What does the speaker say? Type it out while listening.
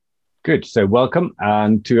Good. So welcome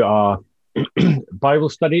and to our Bible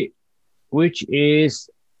study, which is,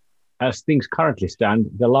 as things currently stand,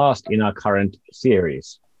 the last in our current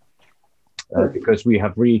series, because we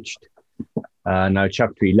have reached now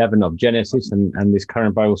chapter 11 of Genesis, and this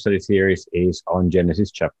current Bible study series is on Genesis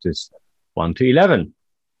chapters 1 to 11.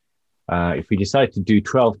 If we decide to do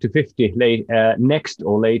 12 to 50 next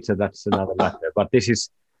or later, that's another matter. But this is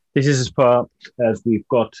as far as we've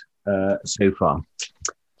got so far.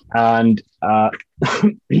 And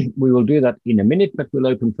we will do that in a minute, but we'll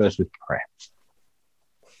open first with prayer.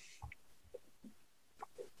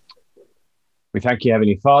 We thank you,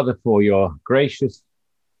 Heavenly Father, for your gracious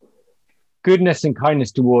goodness and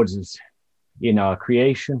kindness towards us in our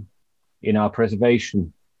creation, in our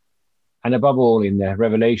preservation, and above all in the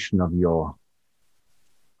revelation of your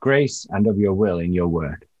grace and of your will in your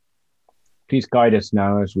word. Please guide us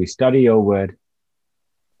now as we study your word,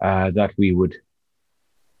 that we would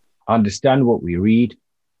understand what we read,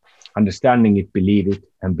 understanding it, believe it,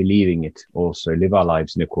 and believing it also live our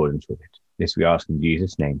lives in accordance with it. This we ask in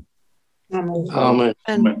Jesus' name. Amen.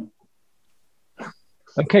 Amen.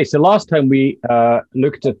 Okay, so last time we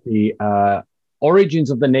looked at the origins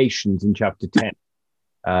of the nations in chapter 10,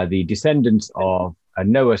 the descendants of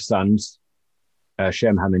Noah's sons,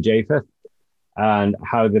 Shem, Ham, and Japheth, and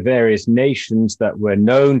how the various nations that were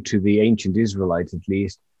known to the ancient Israelites, at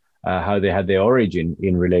least, how they had their origin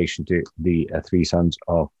in relation to the three sons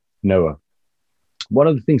of Noah. One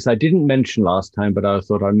of the things I didn't mention last time, but I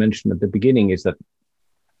thought I'd mention at the beginning, is that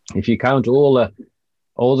if you count all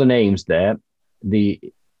the names there,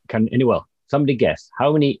 somebody guess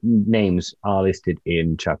how many names are listed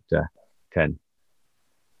in chapter 10?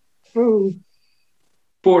 40.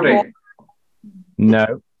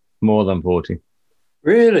 No, more than 40.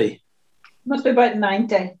 Really? Must be about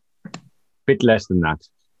 90. Bit less than that.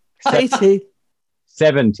 80.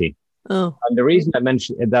 70. Oh. And the reason I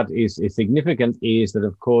mention that is significant is that,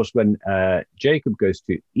 of course, when Jacob goes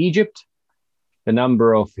to Egypt, the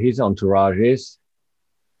number of his entourage is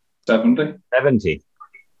 70.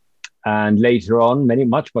 And later on,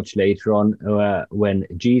 much later on, when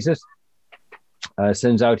Jesus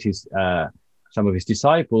sends out some of his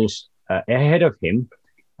disciples ahead of him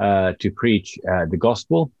to preach the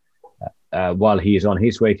gospel while he is on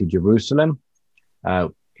his way to Jerusalem.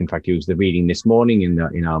 In fact, it was the reading this morning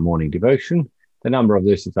in our morning devotion. The number of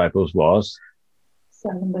those disciples was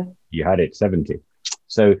 70. You had it, 70.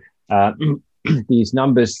 So these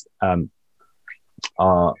numbers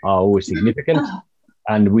are always significant,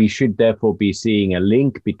 and we should therefore be seeing a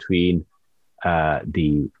link between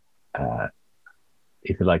the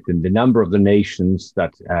number of the nations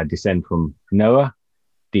that descend from Noah,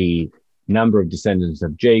 the number of descendants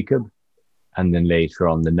of Jacob, and then later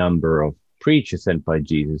on the number of preachers sent by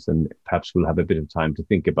Jesus. And perhaps we'll have a bit of time to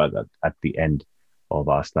think about that at the end of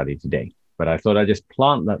our study today. But I thought I'd just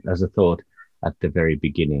plant that as a thought at the very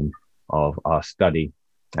beginning of our study.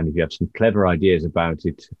 And if you have some clever ideas about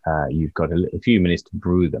it, you've got a few minutes to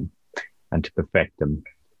brew them and to perfect them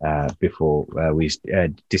before we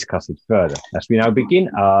discuss it further. As we now begin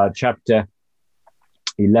our chapter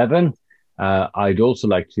 11, I'd also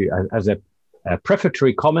like to, as a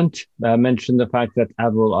prefatory comment, mention the fact that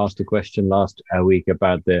Avril asked a question last week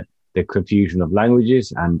about the confusion of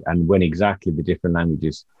languages and when exactly the different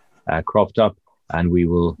languages cropped up, and we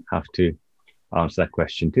will have to answer that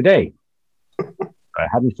question today. I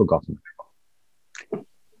hadn't forgotten.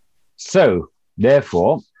 So,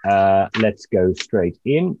 therefore, let's go straight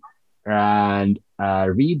in and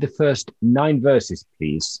read the first 9 verses,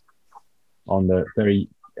 please, on the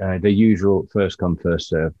usual first come, first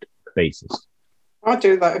served basis. I'll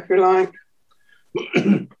do that if you like.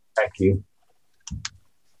 Thank you.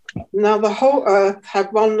 Now the whole earth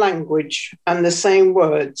had one language and the same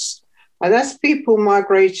words. And as people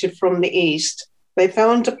migrated from the east, they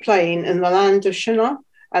found a plain in the land of Shinar,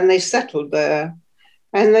 and they settled there.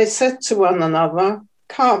 And they said to one another,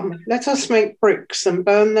 "Come, let us make bricks and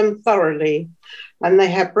burn them thoroughly." And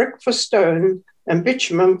they had brick for stone and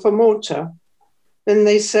bitumen for mortar. Then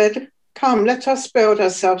they said, "Come, let us build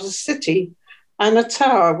ourselves a city and a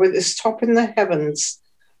tower with its top in the heavens.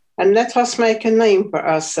 And let us make a name for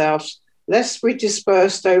ourselves, lest we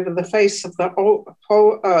dispersed over the face of the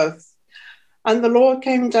whole earth." And the Lord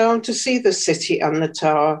came down to see the city and the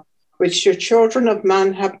tower, which your children of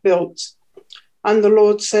man have built. And the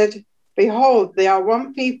Lord said, "Behold, they are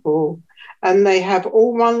one people, and they have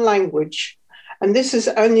all one language. And this is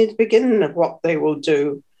only the beginning of what they will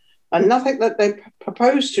do. And nothing that they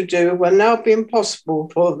propose to do will now be impossible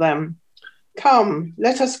for them. Come,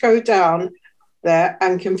 let us go down there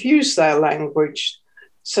and confuse their language,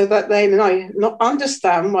 so that they may not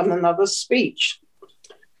understand one another's speech.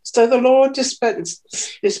 So the Lord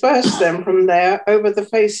dispersed them from there over the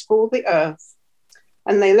face of all the earth,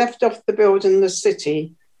 and they left off the building the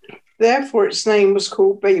city. Therefore its name was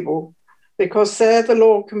called Babel, because there the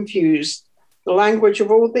Lord confused the language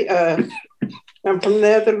of all the earth, and from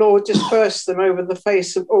there the Lord dispersed them over the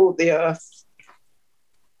face of all the earth.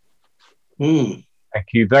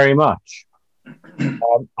 Thank you very much.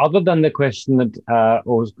 Other than the question that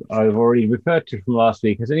I've already referred to from last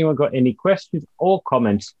week, has anyone got any questions or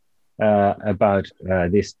comments about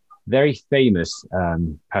this very famous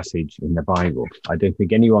passage in the Bible? I don't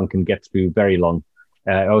think anyone can get through very long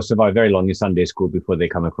or survive very long in Sunday school before they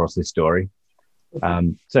come across this story.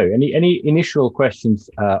 So any initial questions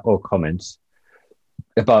or comments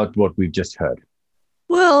about what we've just heard?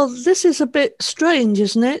 Well, this is a bit strange,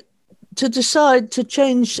 isn't it? To decide to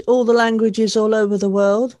change all the languages all over the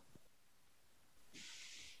world.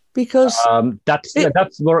 Because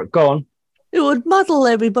that's where, go on. It would muddle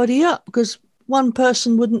everybody up because one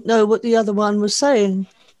person wouldn't know what the other one was saying.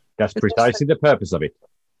 That's precisely the purpose of it.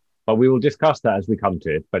 But we will discuss that as we come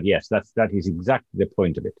to it. But yes, that is exactly the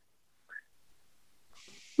point of it.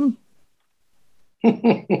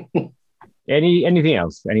 Anything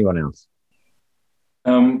else? Anyone else?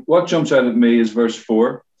 What jumps out at me is verse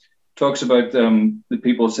 4. Talks about the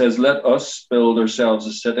people, says, let us build ourselves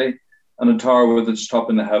a city and a tower with its top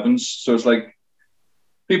in the heavens. So it's like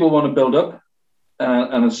people want to build up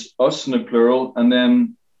and it's us in the plural. And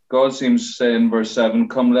then God seems to say in verse 7,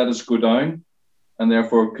 come, let us go down, and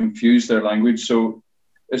therefore confuse their language. So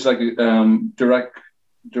it's like a direct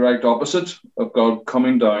opposite of God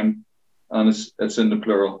coming down, and it's in the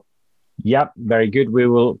plural. Yep, very good. We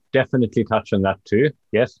will definitely touch on that too.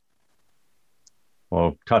 Yes.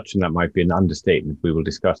 Or touch on that might be an understatement. We will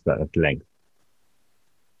discuss that at length.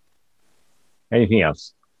 Anything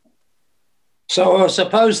else? So I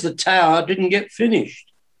suppose the tower didn't get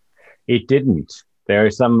finished. It didn't. There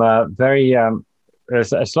is some very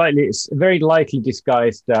lightly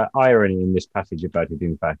disguised irony in this passage about it,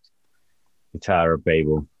 in fact. The Tower of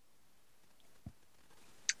Babel.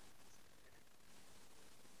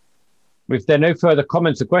 If there are no further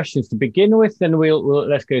comments or questions to begin with, then we'll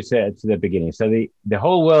let's go to the beginning. So the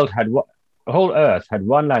whole earth had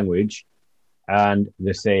one language and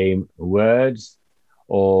the same words,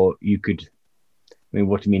 or you could,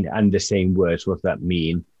 what do you mean? And the same words? What does that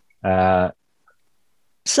mean?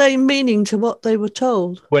 Same meaning to what they were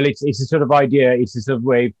told. Well, it's a sort of idea. It's a sort of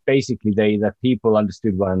way. Basically, that people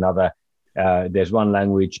understood one another. There's one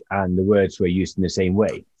language, and the words were used in the same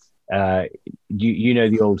way. You know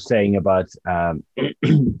the old saying about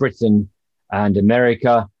Britain and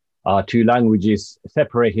America are two languages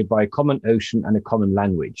separated by a common ocean and a common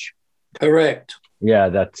language. Correct. Yeah,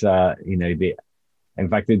 that's in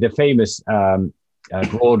fact the famous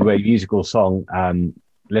Broadway musical song,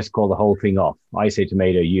 Let's Call the Whole Thing Off. I say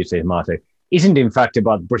tomato, you say tomato. Isn't in fact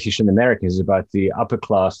about British and Americans. It's about the upper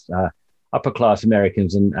class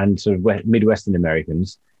Americans and sort of Midwestern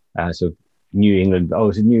Americans. So New England,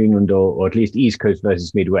 is it New England or at least East Coast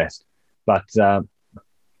versus Midwest? But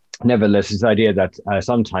nevertheless, this idea that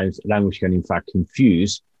sometimes language can in fact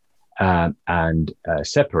confuse and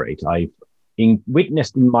separate. I've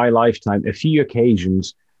witnessed in my lifetime a few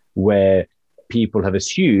occasions where people have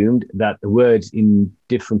assumed that the words in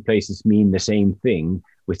different places mean the same thing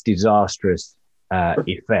with disastrous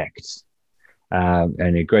effects.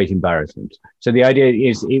 And a great embarrassment. So the idea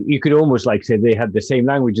is you could almost like say they have the same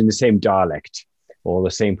language and the same dialect or the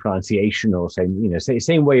same pronunciation or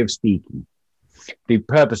same way of speaking. The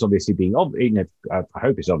purpose obviously being, I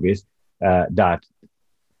hope it's obvious, that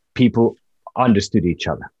people understood each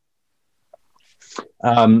other.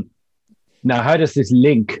 Now, how does this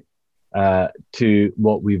link to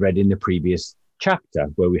what we read in the previous chapter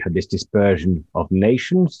where we had this dispersion of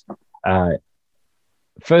nations?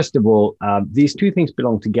 First of all, these two things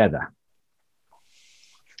belong together.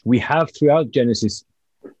 We have throughout Genesis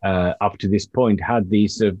up to this point had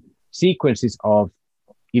these sequences of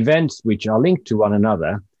events which are linked to one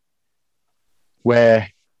another, where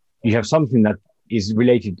you have something that is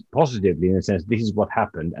related positively in a sense, this is what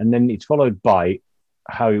happened, and then it's followed by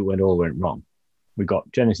how it all went wrong. We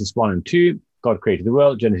got Genesis 1 and 2, God created the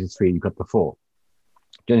world. Genesis 3, you got the 4.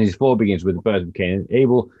 Genesis 4 begins with the birth of Cain and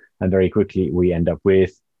Abel, and very quickly we end up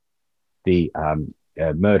with the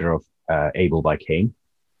murder of Abel by Cain.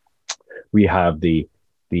 We have the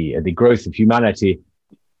growth of humanity,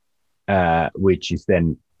 which is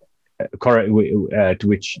then to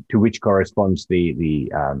which corresponds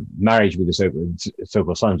the marriage with the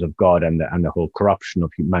so-called sons of God and the whole corruption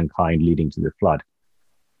of mankind leading to the flood.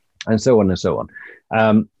 and so on and so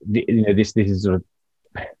on. This is sort of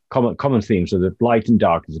common themes. So the light and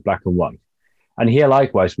darkness, black and white. And here,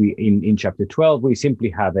 likewise, we in chapter 12, we simply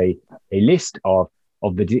have a list of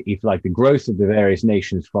the, if like, the growth of the various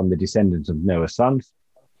nations from the descendants of Noah's sons,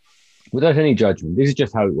 without any judgment. This is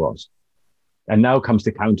just how it was. And now comes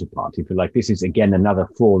the counterpart. If you like, this is again another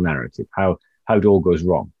fall narrative, how it all goes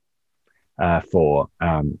wrong for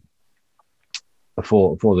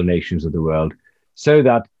the nations of the world. So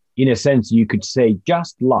that, in a sense, you could say,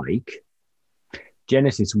 just like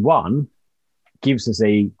Genesis 1 gives us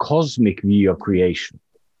a cosmic view of creation,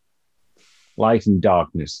 light and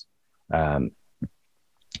darkness,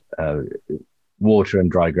 water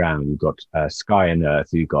and dry ground. You've got sky and earth.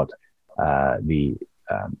 You've got the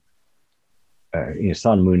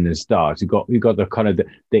sun, moon, and stars. You've got the kind of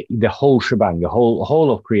the whole shebang, the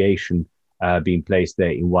whole of creation being placed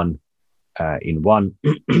there in one on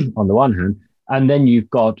the one hand, and then you've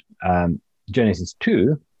got Genesis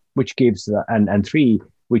 2, which gives and 3,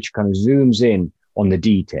 which kind of zooms in on the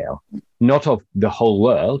detail, not of the whole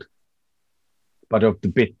world, but of the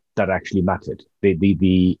bit that actually mattered.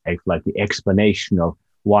 The explanation of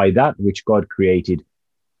why that which God created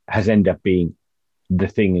has ended up being the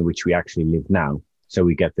thing in which we actually live now. So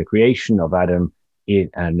we get the creation of Adam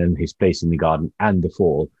and then his place in the garden and the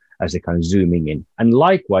fall as a kind of zooming in. And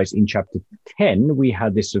likewise, in chapter 10, we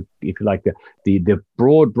had this, if you like, the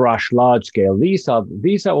broad brush, large scale. These are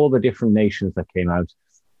all the different nations that came out,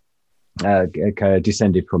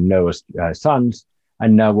 descended from Noah's sons.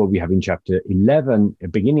 And now what we have in chapter 11,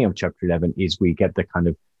 beginning of chapter 11, is we get the kind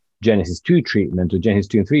of Genesis 2 treatment, or Genesis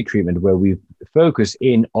 2 and 3 treatment, where we focus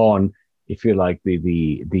in on, if you like,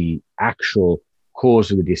 the actual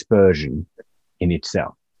cause of the dispersion in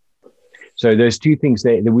itself. So those two things,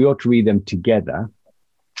 that we ought to read them together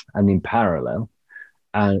and in parallel,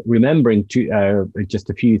 and remembering just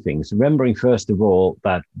a few things. Remembering, first of all,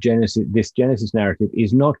 that this Genesis narrative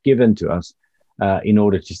is not given to us in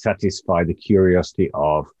order to satisfy the curiosity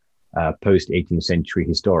of post-18th century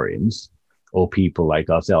historians or people like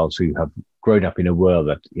ourselves who have grown up in a world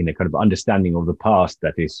that, in a kind of understanding of the past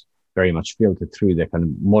that is very much filtered through the kind of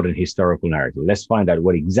modern historical narrative. Let's find out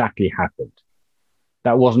what exactly happened.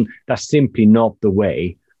 That's simply not the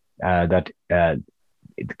way that the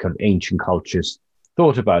kind of ancient cultures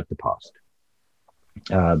thought about the past.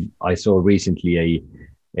 I saw recently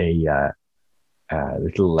a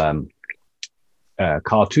little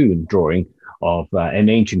cartoon drawing of an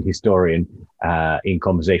ancient historian in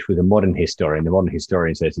conversation with a modern historian. The modern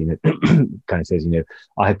historian says,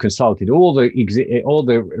 I have consulted all the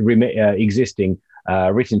existing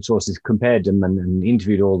written sources, compared them, and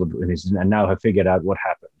interviewed all and now have figured out what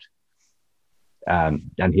happened.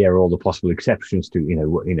 And here are all the possible exceptions to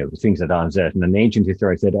things that are uncertain. And the ancient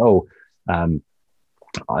historian said,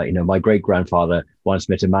 my great grandfather once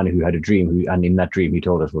met a man who had a dream, and in that dream he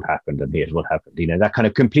told us what happened, and here's what happened. That kind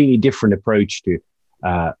of completely different approach to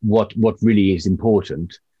what really is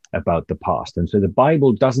important about the past. And so the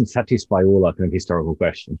Bible doesn't satisfy all our kind of historical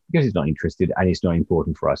questions because it's not interested and it's not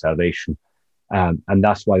important for our salvation. And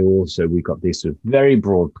that's why also we got these sort of very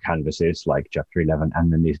broad canvases like chapter 11,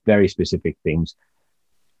 and then these very specific things,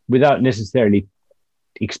 without necessarily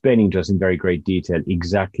explaining to us in very great detail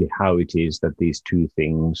exactly how it is that these two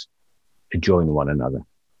things join one another.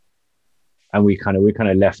 And we're kind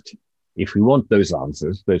of left, if we want those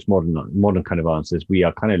answers, those modern kind of answers, we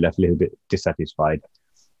are kind of left a little bit dissatisfied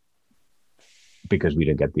because we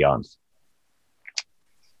don't get the answer.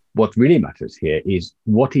 What really matters here is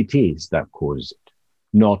what it is that causes it,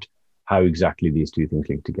 not how exactly these two things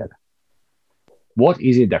link together. What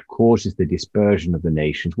is it that causes the dispersion of the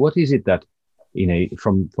nations? What is it that,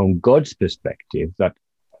 from God's perspective, that,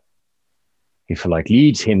 if you like,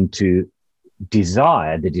 leads him to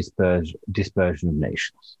desire the dispersion of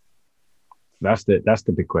nations? That's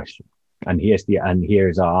the big question. And here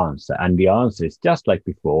is our answer. And the answer is just like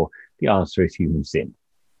before. The answer is human sin.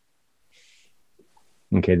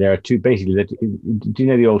 Okay, there are two, basically. Do you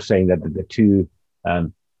know the old saying that the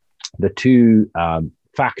two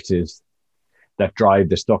factors that drive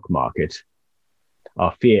the stock market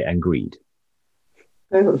are fear and greed?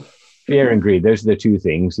 Oh. Fear and greed; those are the two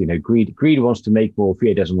things. Greed wants to make more.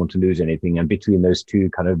 Fear doesn't want to lose anything. And between those two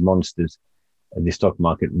kind of monsters, the stock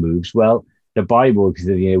market moves. Well, the Bible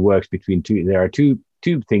works between two. There are two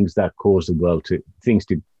things that cause the world things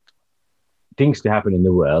to happen in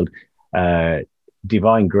the world.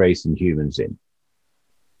 Divine grace and human sin.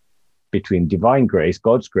 Between divine grace,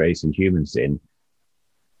 God's grace, and human sin,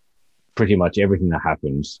 pretty much everything that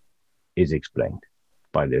happens is explained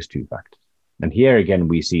by those two factors. And here again,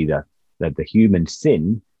 we see that the human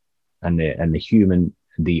sin and the human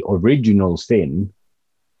the original sin,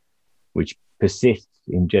 which persists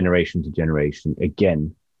in generation to generation,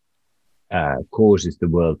 again causes the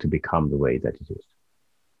world to become the way that it is.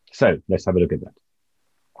 So let's have a look at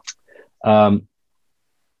that.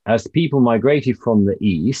 As people migrated from the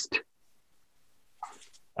east,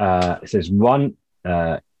 it says one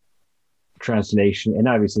translation, and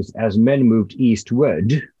now it says, as men moved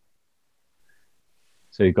eastward.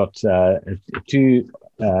 So you've got two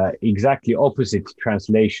exactly opposite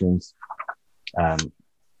translations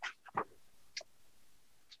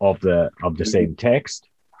of the same text.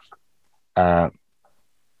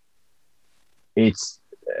 It's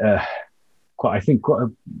quite, I think,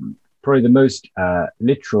 probably the most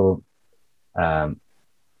literal. One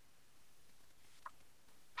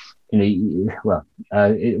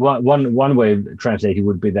way of translating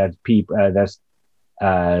would be that people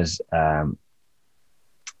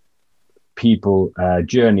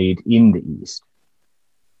journeyed in the east.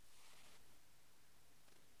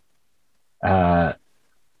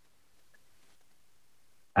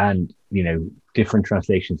 And different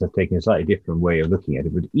translations have taken a slightly different way of looking at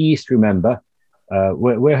it. But east, remember,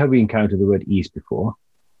 where have we encountered the word east before?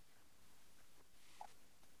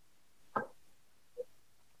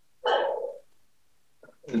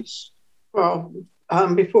 Well,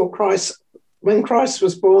 before Christ, when Christ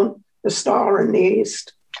was born, the star in the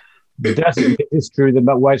east. It's true, the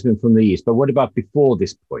wise men from the east. But what about before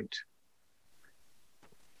this point?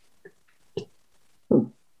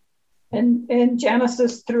 In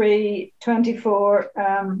Genesis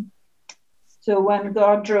 3:24, so when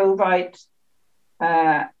God drove out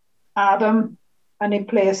Adam, and he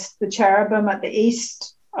placed the cherubim at the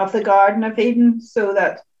east of the Garden of Eden, so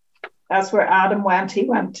that's where Adam went. He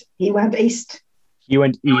went east. He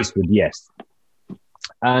went eastward, yes.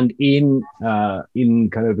 And in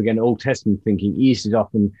kind of, again, Old Testament thinking, east is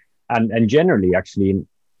often, and generally actually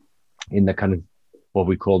in the kind of what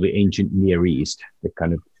we call the ancient Near East, the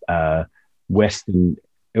kind of western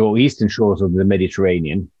or eastern shores of the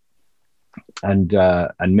Mediterranean, and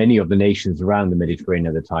many of the nations around the Mediterranean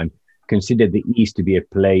at the time considered the East to be a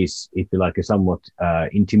place, if you like, a somewhat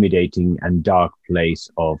intimidating and dark place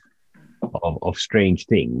of strange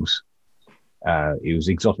things. It was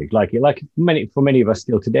exotic, like for many of us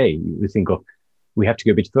still today. We think we have to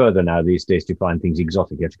go a bit further now these days to find things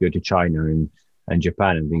exotic. You have to go to China and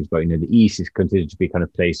Japan and things, but the East is considered to be kind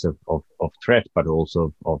of place of threat, but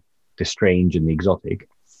also of the strange and the exotic.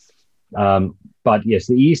 But yes,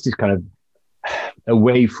 the East is kind of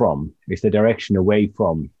away from, it's the direction away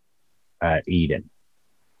from Eden.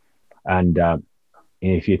 And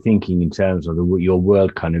if you're thinking in terms of your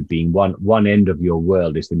world kind of being one end of your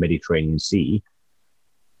world is the Mediterranean Sea,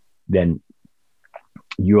 then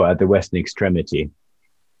you are at the western extremity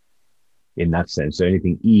in that sense. So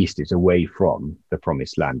anything east is away from the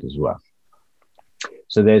promised land as well.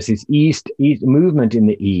 So there's this east movement in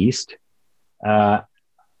the east, and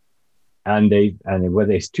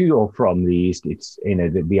whether it's to or from the east, it's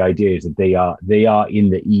the idea is that they are in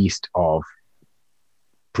the east of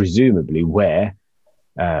presumably where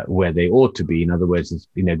they ought to be. In other words,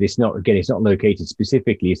 it's not located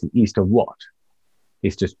specifically. It's the east of what?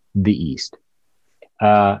 It's just the east.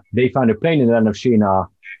 They found a plain in the land of Shinar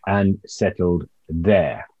and settled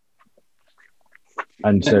there.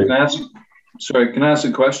 And so, can I ask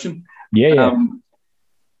a question? Yeah.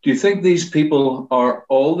 Do you think these people are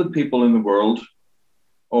all the people in the world,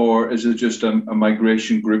 or is it just a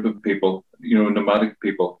migration group of people, nomadic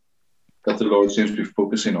people, that the Lord seems to be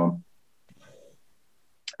focusing on?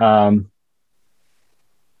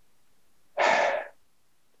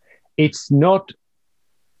 It's not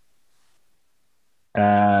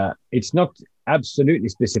absolutely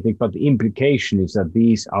specific, but the implication is that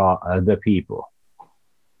these are the people.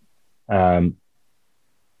 Again,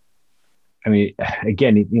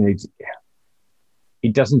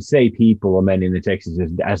 it doesn't say people or men in the text,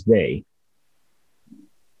 as they.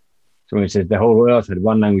 So when it says the whole earth had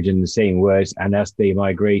one language and the same words, and as they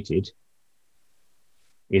migrated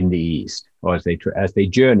in the east, or as they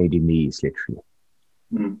journeyed in the east, literally.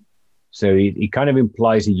 Mm. So it kind of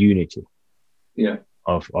implies a unity, yeah,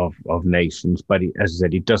 of nations, but as I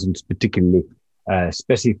said, it doesn't particularly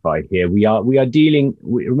specify here. We are dealing.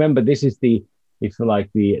 Remember, this is this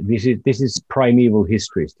is primeval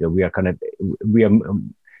history. Still, we are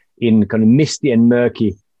in kind of misty and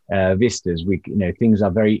murky vistas. Things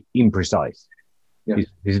are very imprecise. Yeah. This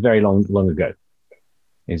is very long ago.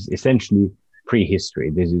 It's essentially prehistory.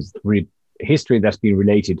 This is history that's been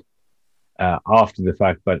related after the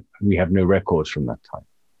fact, but we have no records from that time.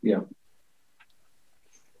 Yeah.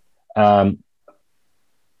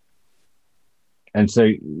 And so,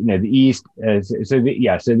 the east.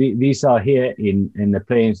 These are here in the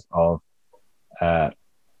plains of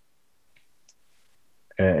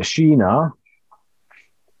Shinar,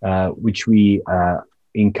 which we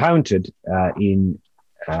encountered in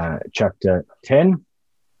chapter 10.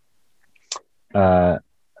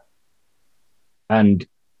 And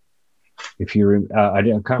if you, I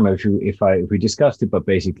can't remember if we discussed it, but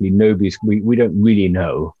basically we don't really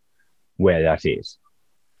know where that is.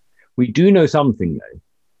 We do know something though,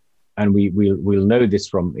 and we'll know this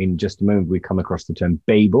from in just a moment. We come across the term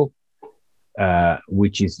Babel,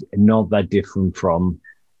 which is not that different from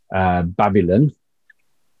Babylon,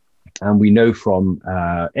 and we know from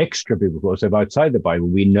extra biblical, so outside the Bible,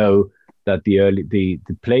 we know that the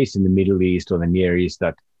place in the Middle East or the Near East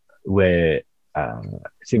that where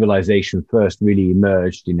civilization first really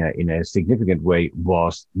emerged in a significant way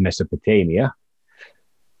was Mesopotamia.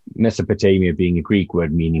 Mesopotamia being a Greek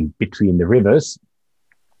word meaning between the rivers,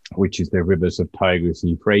 which is the rivers of Tigris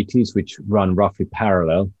and Euphrates, which run roughly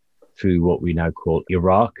parallel through what we now call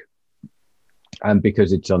Iraq. And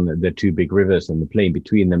because it's on the two big rivers and the plain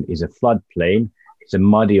between them is a floodplain, it's a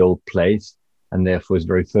muddy old place, and therefore it's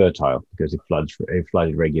very fertile because it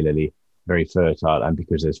flooded regularly, very fertile. And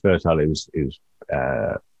because it's fertile, it was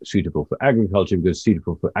suitable for agriculture. Because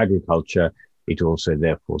suitable for agriculture, it also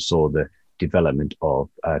therefore saw the development of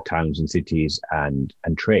towns and cities and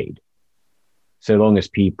trade. So long as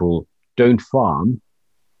people don't farm,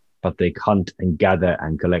 but they hunt and gather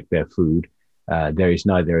and collect their food, there is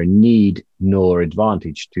neither a need nor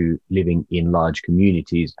advantage to living in large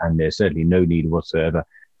communities, and there's certainly no need whatsoever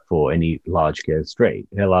for any large-scale trade.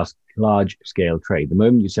 Large-scale trade. The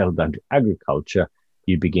moment you settle down to agriculture,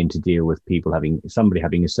 you begin to deal with people somebody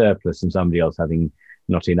having a surplus and somebody else having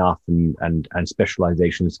not enough, and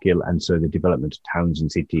specialization skill, and so the development of towns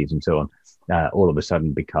and cities and so on all of a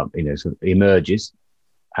sudden sort of emerges,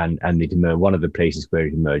 and one of the places where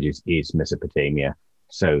it emerges is Mesopotamia.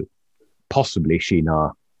 So possibly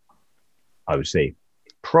Shinar, I would say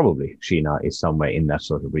probably Shinar is somewhere in that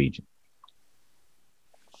sort of region.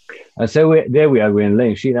 And so we're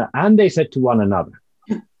in Shinar, and they said to one another,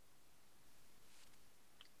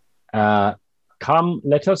 come,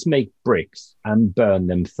 let us make bricks and burn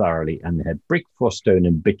them thoroughly. And they had brick for stone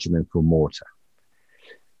and bitumen for mortar.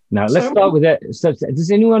 Now, let's start with that. So,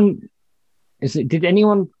 did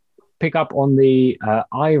anyone pick up on the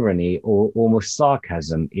irony or almost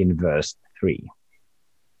sarcasm in verse 3?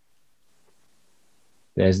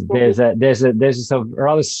 There's a sort of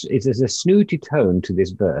rather, there's a snooty tone to this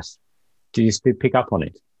verse. Did you pick up on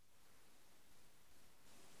it?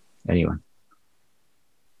 Anyone?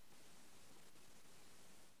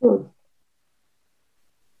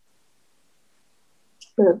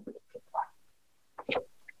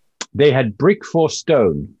 They had brick for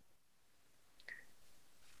stone,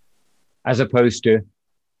 as opposed to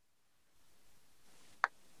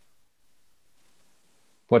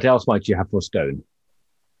what else might you have for stone?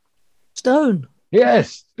 Stone.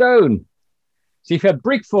 Yes, stone. So if you have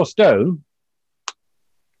brick for stone,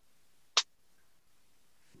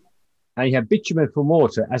 and you have bitumen for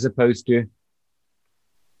mortar, as opposed to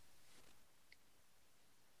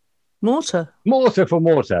mortar. Mortar for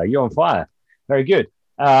mortar. You're on fire. Very good.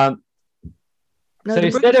 So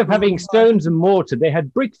instead of having stones and mortar, they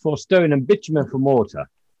had brick for stone and bitumen for mortar.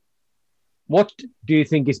 What do you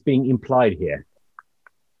think is being implied here?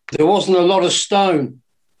 There wasn't a lot of stone.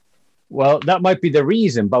 Well, that might be the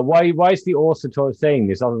reason, but why is the author saying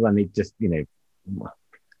this other than it just,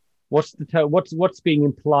 what's being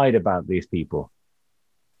implied about these people?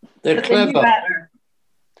 They're clever.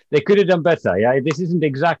 They could have done better. Yeah, this isn't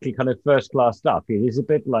exactly kind of first class stuff. It is a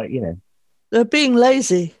bit like, they're being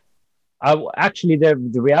lazy. Actually, the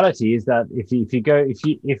reality is that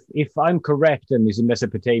if I'm correct and it's in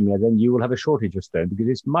Mesopotamia, then you will have a shortage of stone because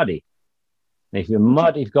it's muddy. And if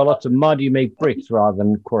you've got lots of mud, you make bricks rather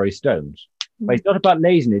than quarry stones. But it's not about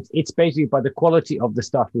laziness. It's basically by the quality of the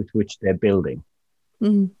stuff with which they're building.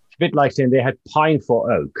 It's a bit like saying they had pine for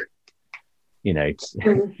oak. It's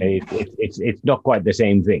not quite the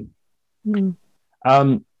same thing.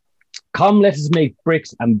 Come, let us make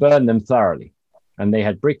bricks and burn them thoroughly. And they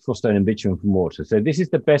had brick for stone and bitumen for mortar. So this is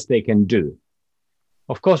the best they can do.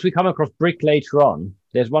 Of course, we come across brick later on.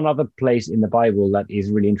 There's one other place in the Bible that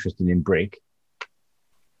is really interesting in brick.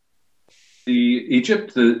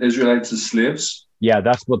 Egypt, the Israelites as slaves. Yeah,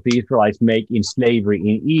 that's what the Israelites make in slavery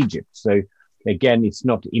in Egypt. So again, it's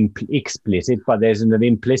not explicit, but there's an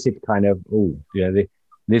implicit kind of,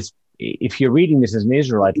 this. If you're reading this as an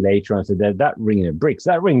Israelite later on, so that ringing of bricks,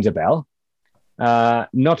 that rings a bell.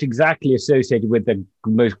 Not exactly associated with the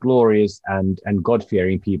most glorious and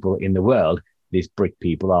God-fearing people in the world, these brick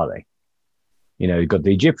people, are they? You know, you've got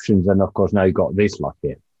the Egyptians, and of course now you've got this lot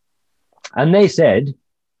here. And they said,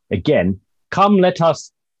 again, come, let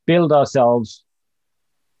us build ourselves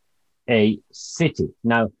a city.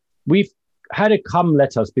 Now, we've had a come,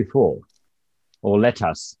 let us before, or let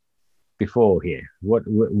us before here.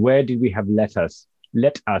 Where did we have let us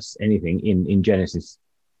anything in Genesis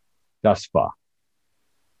thus far?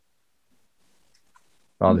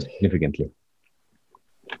 Rather significantly.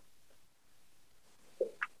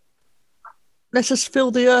 Let us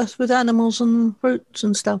fill the earth with animals and fruits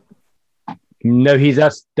and stuff. No,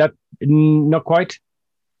 that not quite.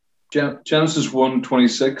 Genesis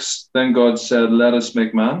 1:26. Then God said, "Let us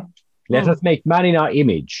make man." Let us make man in our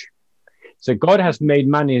image. So God has made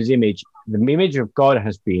man in his image. The image of God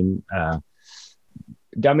has been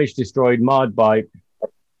damaged, destroyed, marred by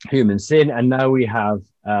human sin, and now we have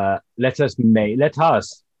let us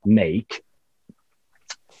make,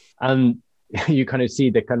 and you kind of see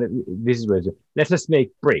the kind of, this is where let us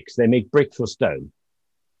make bricks. They make bricks for stone.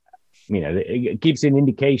 You know, it gives an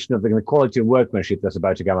indication of the quality of workmanship that's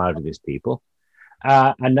about to come out of these people.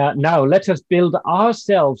 And now let us build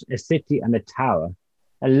ourselves a city and a tower,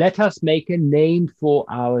 and let us make a name for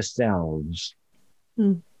ourselves.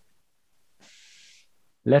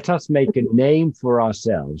 Let us make a name for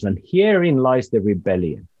ourselves. And herein lies the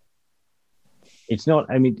rebellion. It's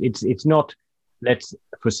not, I mean, it's not let's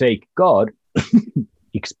forsake God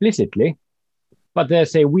explicitly, but they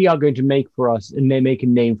say we are going to make for us, and they make a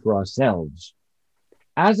name for ourselves,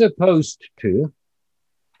 as opposed to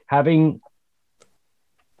having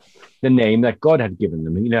the name that God had given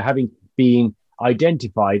them. You know, having been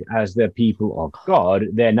identified as the people of God,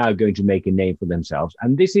 they're now going to make a name for themselves.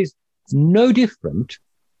 And this is no different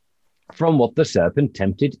from what the serpent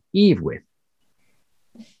tempted Eve with.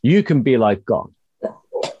 You can be like God.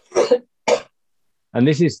 And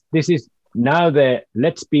this is now the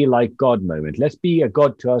let's be like God moment. Let's be a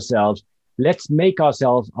God to ourselves. Let's make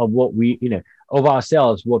ourselves of what we, you know, of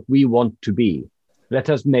ourselves what we want to be. Let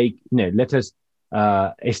us make, you know, let us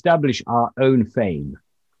establish our own fame.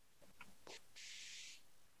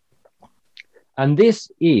 And this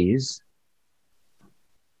is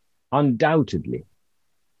undoubtedly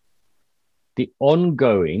the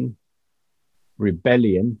ongoing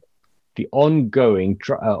rebellion, the ongoing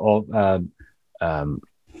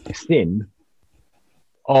sin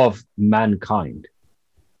of mankind.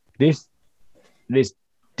 This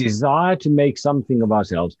desire to make something of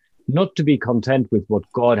ourselves, not to be content with what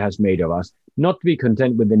God has made of us, not to be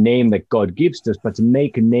content with the name that God gives us, but to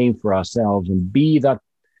make a name for ourselves and be that,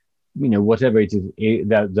 you know, whatever it is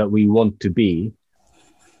that we want to be.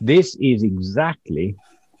 This is exactly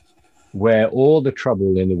where all the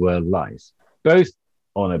trouble in the world lies, both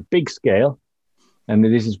on a big scale. And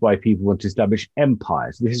this is why people want to establish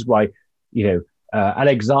empires. This is why, you know,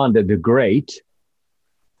 Alexander the Great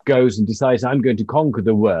goes and decides, I'm going to conquer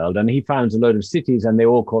the world. And he founds a load of cities, and they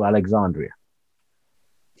all call Alexandria.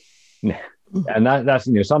 And that's,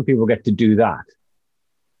 you know, some people get to do that.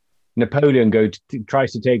 Napoleon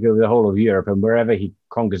tries to take over the whole of Europe, and wherever he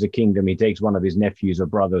conquers a kingdom, he takes one of his nephews or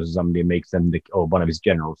brothers or somebody and makes them or one of his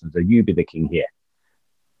generals and says, you be the king here.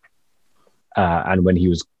 And when he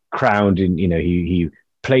was crowned, he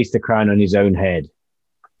placed the crown on his own head.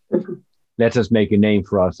 Let us make a name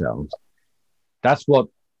for ourselves. That's what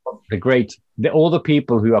all the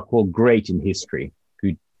people who are called great in history,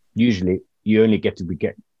 who usually you only get to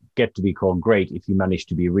be called great if you manage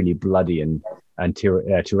to be really bloody and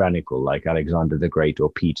tyrannical, like Alexander the Great or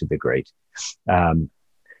Peter the Great.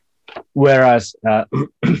 Whereas,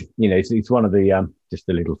 it's one of the, just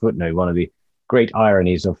a little footnote, one of the great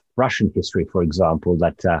ironies of Russian history, for example,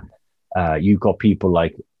 that you've got people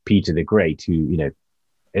like Peter the Great, who,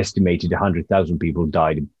 estimated 100,000 people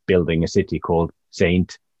died building a city called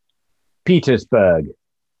St. Petersburg,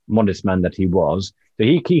 modest man that he was. So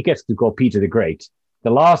he gets to call Peter the Great. The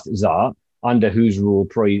last Tsar, under whose rule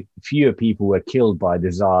probably fewer people were killed by the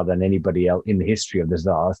Tsar than anybody else in the history of the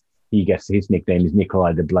Tsars, his nickname is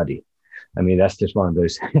Nikolai the Bloody. I mean, that's just one of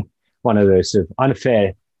those sort of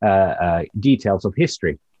unfair details of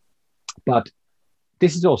history. But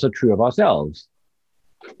this is also true of ourselves,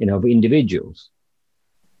 of individuals.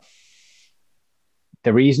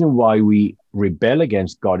 The reason why we rebel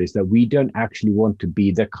against God is that we don't actually want to be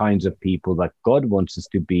the kinds of people that God wants us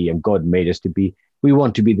to be and God made us to be. We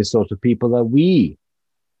want to be the sort of people that we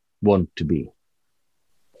want to be.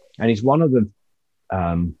 And it's one of the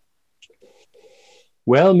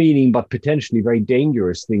well-meaning but potentially very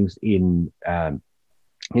dangerous things in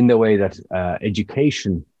the way that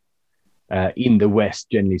education in the West,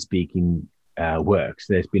 generally speaking, works.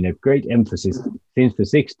 There's been a great emphasis since the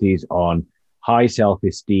 60s on high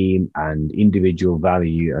self-esteem and individual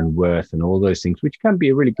value and worth and all those things, which can be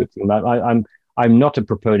a really good thing. I'm not a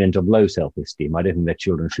proponent of low self-esteem. I don't think that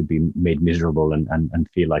children should be made miserable and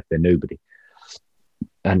feel like they're nobody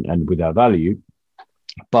and without value.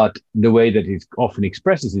 But the way that it often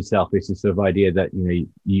expresses itself is this sort of idea that,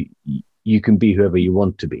 you can be whoever you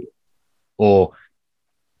want to be, or,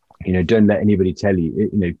 don't let anybody tell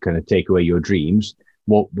you, kind of take away your dreams.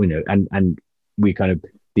 And we kind of,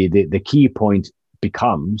 the key point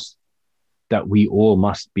becomes that we all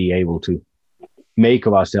must be able to make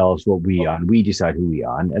of ourselves what we are, and we decide who we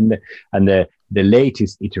are. And the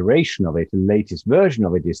latest iteration of it, the latest version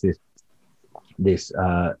of it, is this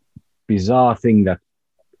bizarre thing that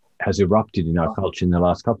has erupted in our culture in the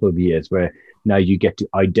last couple of years, where now you get to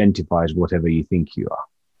identify as whatever you think you are.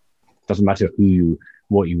 Doesn't matter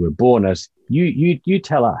what you were born as. You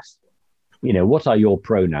tell us, what are your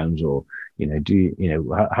pronouns, or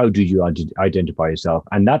how do you identify yourself?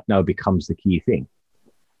 And that now becomes the key thing.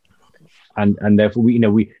 And therefore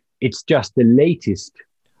it's just the latest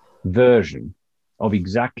version of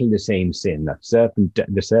exactly the same sin that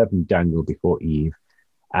the serpent dangled before Eve,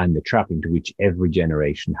 and the trap into which every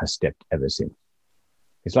generation has stepped ever since.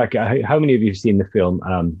 It's like, how many of you have seen the film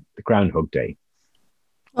The Groundhog Day?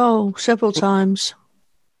 Oh, several times.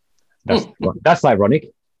 That's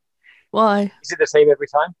ironic. Why? Is it the same every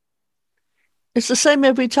time? It's the same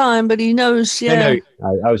every time, but he knows. Yeah.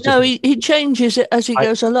 No, he changes it as he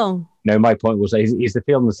goes along. No, my point was, is the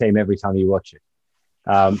film the same every time you watch it?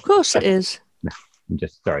 Of course it is. No, I'm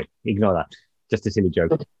just sorry. Ignore that. Just a silly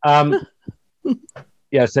joke.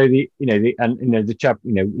 Yeah. So the chap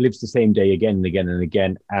lives the same day again and again and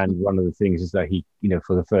again, and one of the things is that he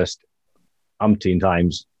for the first umpteen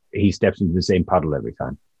times he steps into the same puddle every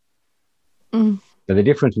time. So the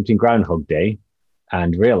difference between Groundhog Day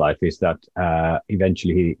and real life is that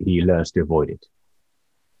eventually he learns to avoid it.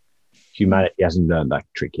 Humanity hasn't learned that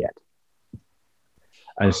trick yet.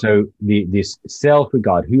 And so this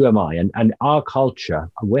self-regard, who am I? And our culture,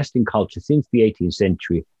 our Western culture, since the 18th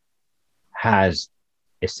century, has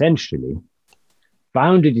essentially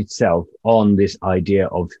founded itself on this idea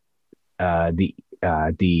of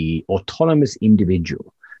the autonomous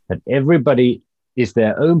individual, that everybody is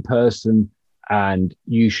their own person, and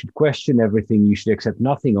you should question everything. You should accept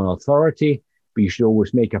nothing on authority, but you should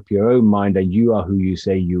always make up your own mind that you are who you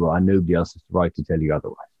say you are. Nobody else has the right to tell you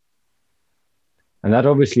otherwise. And that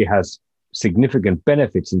obviously has significant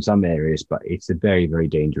benefits in some areas, but it's a very, very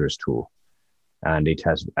dangerous tool. And it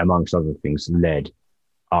has, amongst other things, led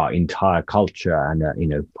our entire culture and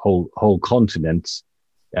whole continents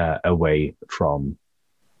away from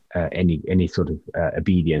any sort of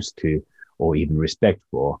obedience to, or even respect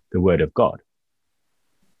for, the word of God.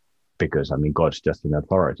 Because God's just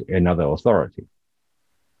another authority.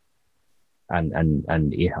 And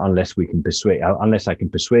unless I can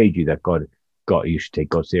persuade you that God, you should take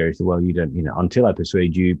God seriously. Well, you don't. Until I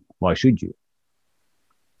persuade you, why should you?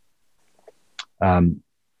 In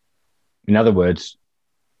other words,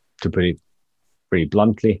 to put it pretty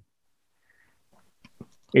bluntly,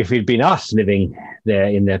 if it'd been us living there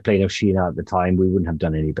in the plain of Shinar at the time, we wouldn't have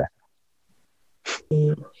done any better.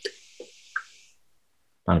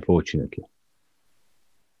 Unfortunately.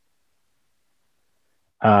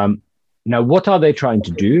 Now, what are they trying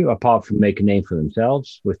to do apart from make a name for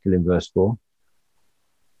themselves? We're still in verse 4.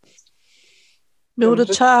 Build a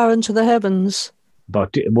tower into the heavens.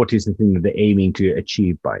 But what is the thing that they're aiming to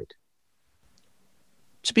achieve by it?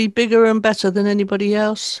 To be bigger and better than anybody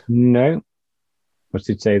else. No. What's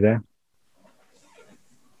it say there?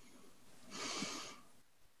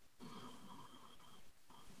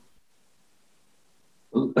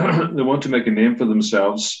 They want to make a name for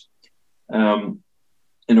themselves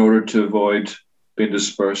in order to avoid being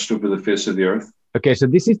dispersed over the face of the earth. Okay, so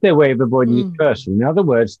this is their way of avoiding dispersal. In other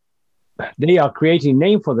words, they are creating a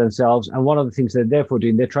name for themselves, and one of the things they're therefore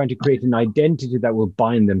doing, they're trying to create an identity that will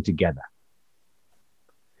bind them together.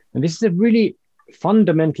 And this is a really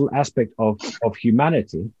fundamental aspect of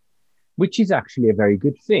humanity, which is actually a very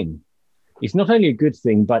good thing. It's not only a good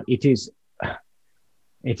thing, but it is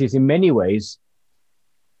in many ways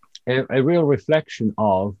a real reflection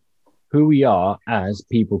of who we are as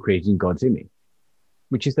people created in God's image,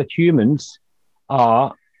 which is that humans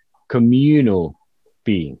are communal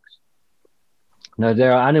beings. Now,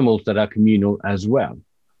 there are animals that are communal as well,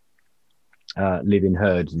 live in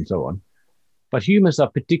herds and so on. But humans are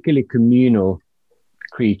particularly communal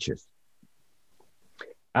creatures.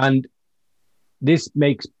 And this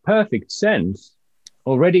makes perfect sense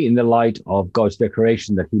already in the light of God's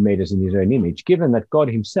declaration that he made us in his own image, given that God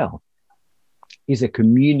himself is a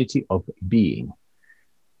community of being.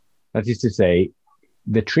 That is to say,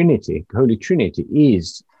 the Trinity, Holy Trinity,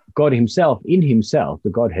 is God himself. In himself, the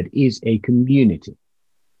Godhead is a community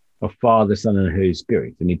of Father, Son, and Holy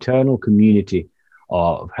Spirit, an eternal community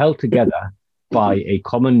held together by a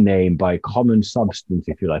common name, by a common substance,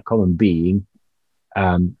 if you like, common being,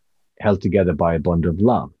 held together by a bond of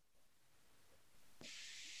love.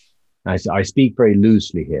 I speak very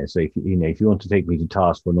loosely here, so if you want to take me to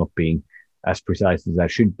task for not being as precise as I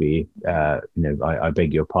should be, I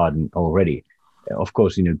beg your pardon already. Of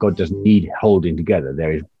course, God doesn't need holding together.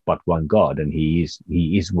 There is but one God, and He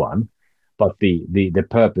is one. But the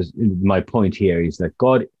purpose, my point here is that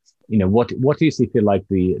God, what is, if you like,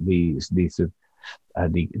 the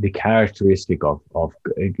characteristic of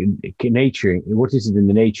nature? What is it in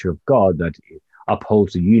the nature of God that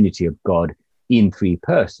upholds the unity of God in three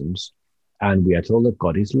persons? And we are told that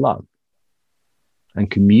God is love, and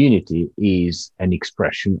community is an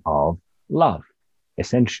expression of love,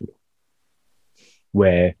 essentially,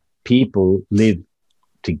 where people live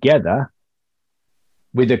together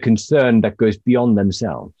with a concern that goes beyond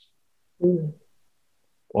themselves,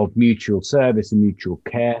 of mutual service and mutual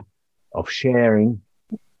care, of sharing,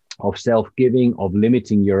 of self-giving, of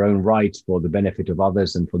limiting your own rights for the benefit of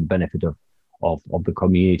others and for the benefit of the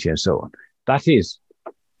community, and so on. That is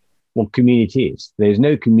what community is. There's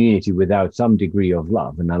no community without some degree of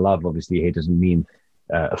love. And love, obviously, here doesn't mean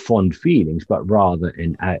fond feelings, but rather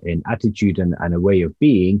an attitude and a way of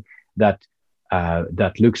being that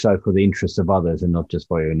looks out for the interests of others and not just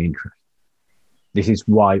for your own interest. This is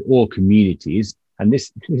why all communities, and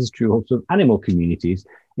this is true also of animal communities,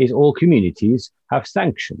 is all communities have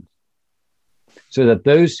sanctions, so that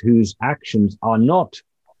those whose actions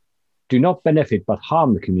do not benefit but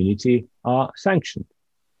harm the community are sanctioned.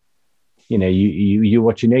 You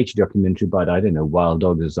watch a nature documentary about, I don't know, wild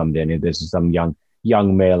dogs or something, and there's some young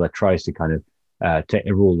male that tries to kind of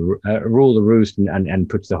rule the roost and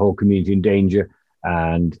puts the whole community in danger.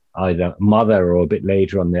 And either mother or a bit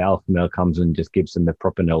later on, the alpha male comes and just gives them the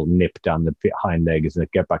proper old nip down the hind leg and says,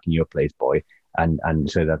 "Get back in your place, boy," and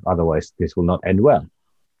so that otherwise this will not end well.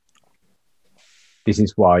 This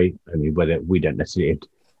is why, whether we don't necessarily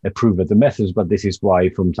approve of the methods, but this is why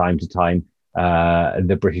from time to time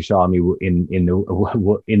the British Army in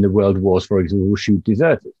the world wars, for example, will shoot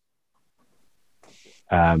deserters.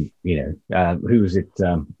 Who was it?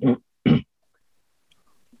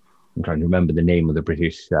 I'm trying to remember the name of the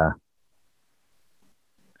British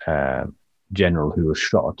general who was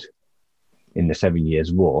shot in the 7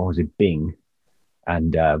 Years' War. Was it Byng?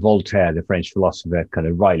 And Voltaire, the French philosopher, kind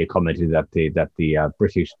of wryly commented that the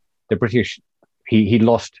British he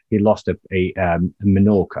lost a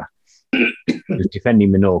Minorca. He was defending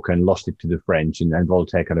Minorca and lost it to the French, and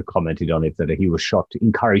Voltaire kind of commented on it that he was shot to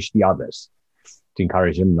encourage the others, to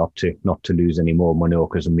encourage them not to lose any more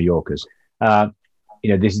Minorcas and Majorcas.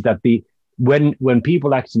 This is that when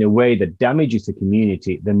people act in a way that damages the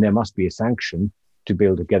community, then there must be a sanction to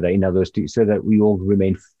build together. In other words, so that we all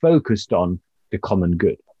remain focused on the common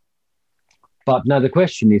good. But now the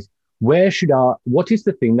question is, what is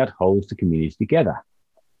the thing that holds the community together?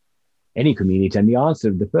 Any community, and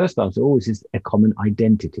the first answer always is a common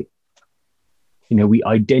identity. We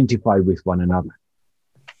identify with one another.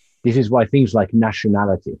 This is why things like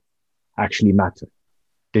nationality actually matter.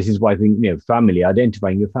 This is why family,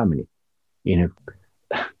 identifying your family.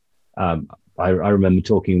 I remember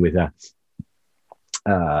talking with a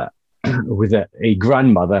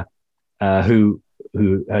grandmother who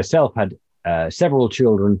herself had several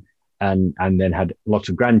children and then had lots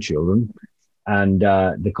of grandchildren, and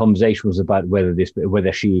the conversation was about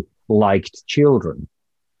whether she liked children,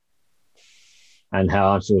 and her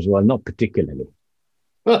answer was, well, not particularly.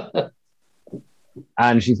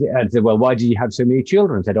 And she said, well, why did you have so many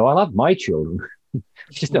children? I said, I love my children.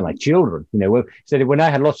 Just don't like children. Said when I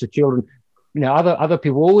had lots of children, other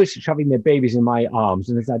people always shoving their babies in my arms.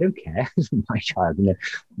 And I said, I don't care. It's my child.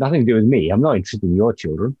 Nothing to do with me. I'm not interested in your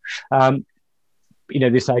children.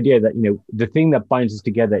 This idea that, the thing that binds us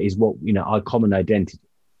together is what, our common identity.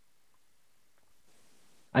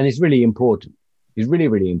 And it's really important. It's really,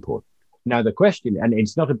 really important. Now, the question, and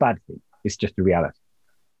it's not a bad thing, it's just a reality.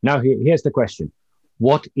 Now, here's the question.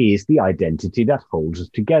 What is the identity that holds us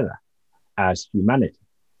together as humanity?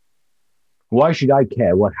 Why should I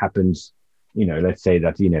care what happens? Let's say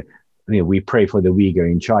that, we pray for the Uyghur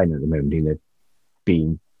in China at the moment,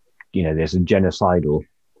 there's a genocidal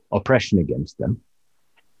oppression against them.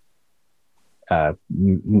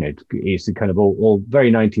 It's a kind of all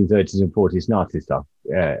very 1930s and 40s Nazi stuff,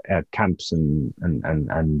 camps and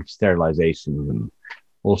sterilization and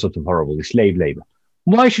all sorts of horrible slave labor.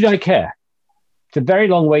 Why should I care? It's a very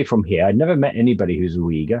long way from here. I'd never met anybody who's a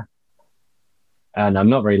Uyghur. and I'm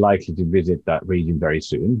not very likely to visit that region very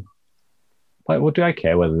soon. But what do I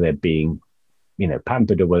care whether they're being,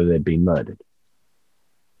 pampered or whether they're being murdered?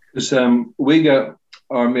 Because we are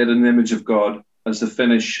made in the image of God, as the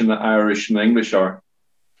Finnish and the Irish and the English are.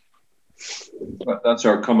 But that's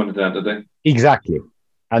our common identity. Exactly.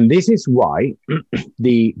 And this is why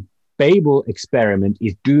the Babel experiment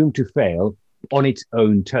is doomed to fail on its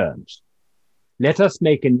own terms. Let us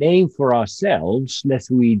make a name for ourselves, lest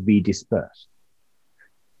we be dispersed.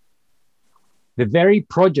 The very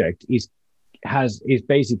project has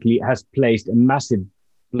placed a massive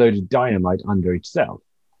load of dynamite under itself.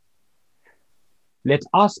 Let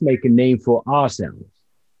us make a name for ourselves.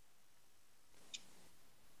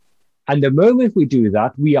 And the moment we do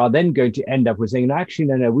that, we are then going to end up with saying, actually,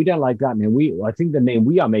 no, we don't like that name. I think the name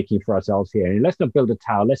we are making for ourselves here, and let's not build a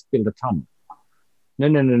tower, let's build a tunnel. No,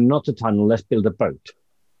 not a tunnel, let's build a boat.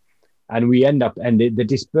 And we end up, and the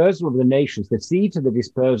dispersal of the nations, the seeds of the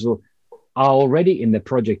dispersal are already in the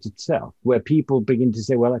project itself, where people begin to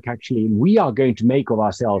say, well, actually, we are going to make of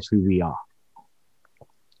ourselves who we are.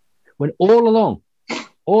 When all along,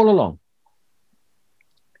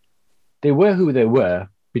 they were who they were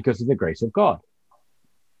because of the grace of God.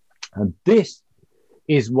 And this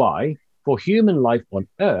is why, for human life on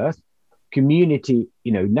earth, community,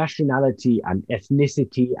 nationality and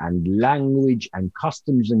ethnicity and language and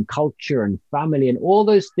customs and culture and family and all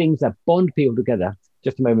those things that bond people together.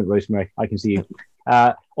 Just a moment, Rosemary, I can see you.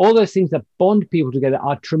 All those things that bond people together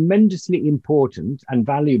are tremendously important and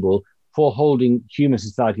valuable for holding human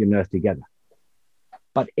society on earth together.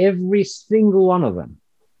 But every single one of them,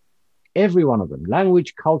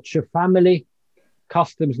 language, culture, family,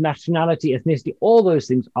 customs, nationality, ethnicity, all those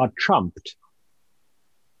things are trumped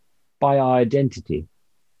by our identity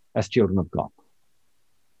as children of God.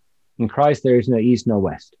 In Christ, there is no east nor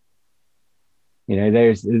west.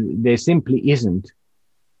 There simply isn't.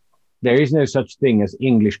 There is no such thing as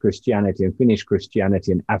English Christianity and Finnish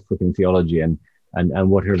Christianity and African theology and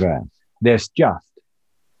whatever else. There's just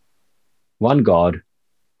one God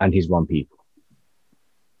and his one people.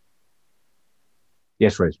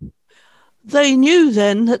 Yes, Rosemary. They knew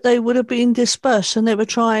then that they would have been dispersed, and they were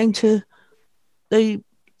trying to. They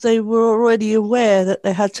were already aware that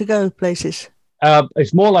they had to go places.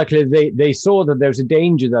 It's more likely they saw that there's a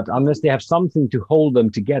danger that unless they have something to hold them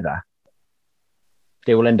together,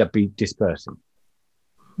 they will end up dispersing.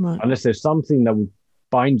 Right. Unless there's something that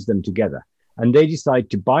binds them together. And they decide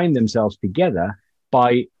to bind themselves together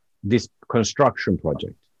by this construction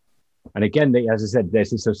project. And again, as I said, there's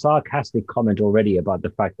this sarcastic comment already about the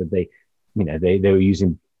fact that they were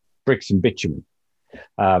using bricks and bitumen.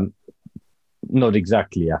 Not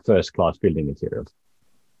exactly a first-class building materials.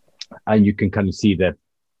 And you can kind of see the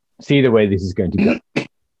way this is going to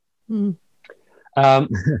go.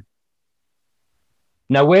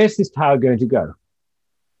 Now, where's this tower going to go?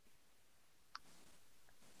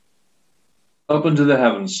 Up into the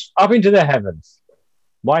heavens. Up into the heavens.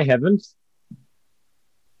 Why heavens?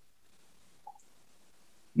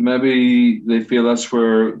 Maybe they feel that's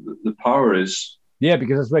where the power is. Yeah,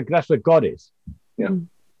 because that's where God is. Yeah.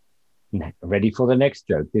 Ready for the next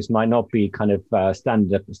joke. This might not be kind of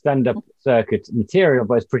stand-up circuit material,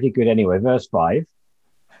 but it's pretty good anyway. Verse 5.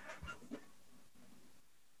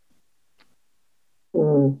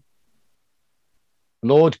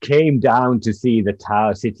 Lord came down to see the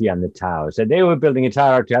tower city and the tower. So they were building a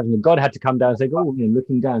tower up to heaven. God had to come down and say,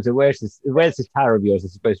 looking down. So where's this tower of yours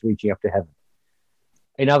that's supposed to reaching up to heaven?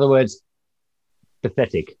 In other words,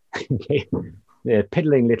 pathetic. Okay, the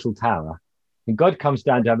piddling little tower. And God comes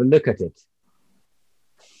down to have a look at it.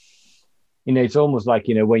 It's almost like,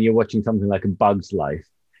 when you're watching something like A Bug's Life.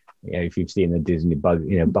 If you've seen the Disney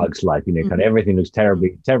Bug's Life, kind of everything looks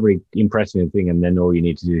terribly impressive thing, and then all you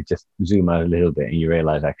need to do is just zoom out a little bit, and you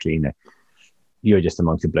realize actually, you're just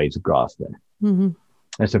amongst the blades of grass there. Mm-hmm.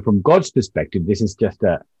 And so, from God's perspective, this is just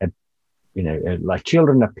like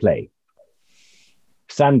children at play,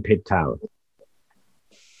 sandpit tower.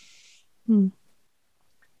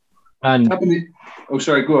 And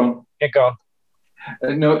sorry, go on. Yeah, go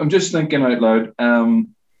on. No, I'm just thinking out loud.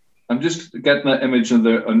 I'm just getting that image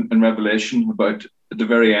in Revelation about at the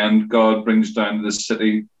very end, God brings down this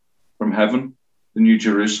city from heaven, the New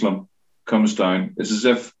Jerusalem comes down. It's as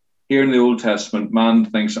if here in the Old Testament, man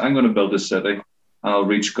thinks, I'm going to build a city and I'll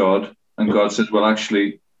reach God. And God says, well,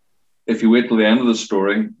 actually, if you wait till the end of the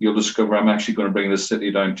story, you'll discover I'm actually going to bring this city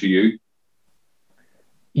down to you.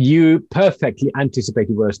 You perfectly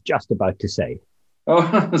anticipated what I was just about to say.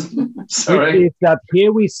 Oh, sorry. Is that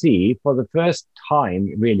here we see for the first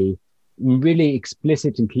time, really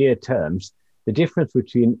explicit and clear terms, the difference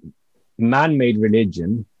between man-made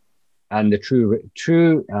religion and the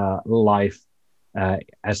true life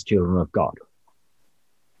as children of God.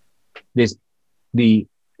 The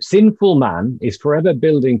sinful man is forever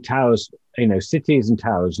building towers, cities and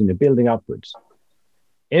towers, building upwards.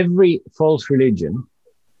 Every false religion,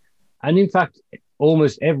 and in fact,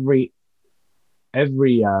 almost every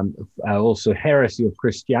also heresy of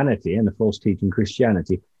Christianity and the false teaching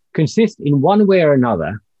Christianity consists in one way or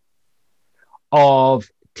another of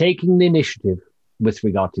taking the initiative with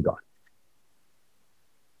regard to God.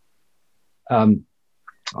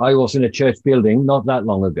 I was in a church building not that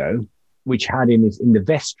long ago, which had in the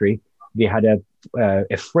vestry, they had a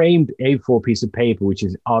framed A4 piece of paper, which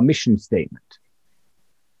is our mission statement.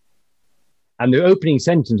 And the opening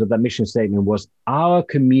sentence of that mission statement was, "Our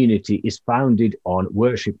community is founded on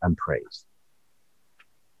worship and praise."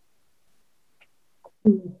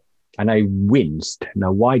 And I winced.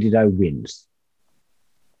 Now, why did I wince?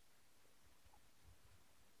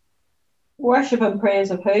 Worship and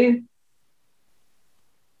praise of who?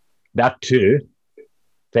 That too.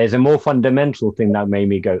 There's a more fundamental thing that made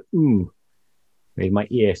me go, ooh, made my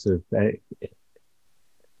ear sort of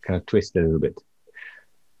kind of twist a little bit.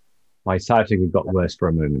 My sciatica got worse for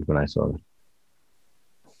a moment when I saw that.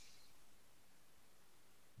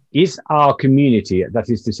 Is our community, that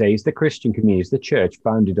is to say, is the Christian community, is the church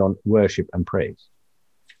founded on worship and praise?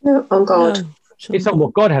 No, on God. No, it's on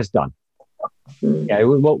what God has done. Yeah,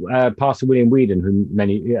 what Pastor William Whedon, who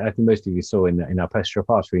I think most of you saw in our pastoral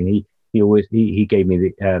pastoring, he gave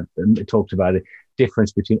me talked about the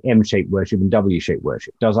difference between M-shaped worship and W-shaped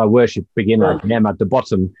worship. Does our worship begin like an M at the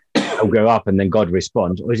bottom, or go up and then God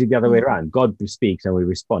responds, or is it the other way around? God speaks and we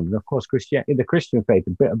respond. And of course, in the Christian faith,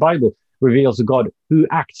 the Bible reveals a God who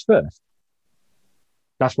acts first.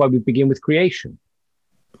 That's why we begin with creation.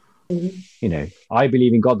 I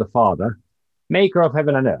believe in God the Father, maker of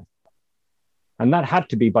heaven and earth. And that had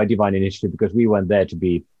to be by divine initiative because we weren't there to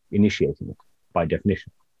be initiating it by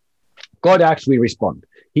definition. God actually responds.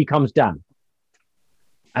 He comes down.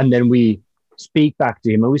 And then we speak back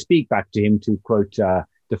to him, and we speak back to him, to quote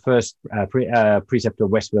the first precept of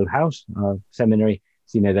Westfield House Seminary,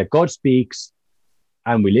 that God speaks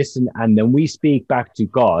and we listen, and then we speak back to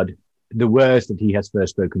God the words that he has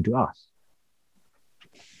first spoken to us.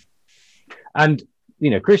 And,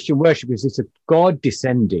 Christian worship is this of God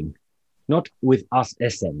descending, not with us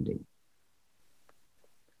ascending.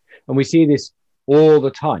 And we see this all the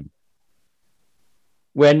time.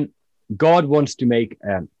 When God wants to make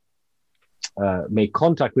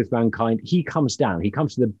contact with mankind, he comes down. He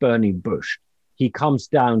comes to the burning bush. He comes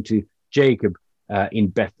down to Jacob in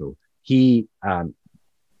Bethel. He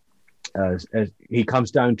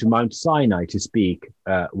comes down to Mount Sinai to speak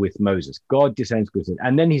with Moses. God descends with him.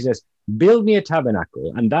 And then he says, build me a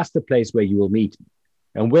tabernacle, and that's the place where you will meet me.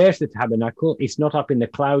 And where's the tabernacle? It's not up in the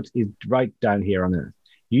clouds. It's right down here on earth.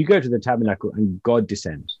 You go to the tabernacle and God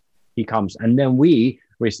descends. He comes, and then we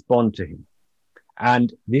respond to him.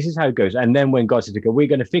 And this is how it goes. And then when God says, okay, we're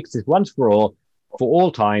going to fix this once for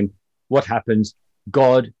all time, what happens?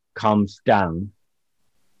 God comes down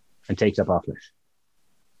and takes up our flesh.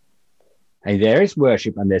 And there is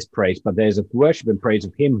worship and there's praise, but there's a worship and praise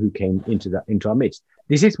of him who came into our midst.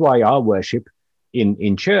 This is why our worship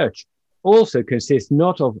in church also consists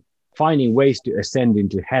not of finding ways to ascend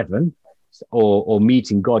into heaven or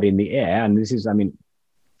meeting God in the air. And this is,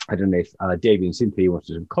 I don't know if David and Cynthia want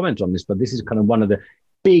to comment on this, but this is kind of one of the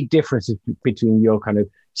big differences between your kind of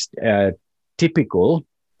typical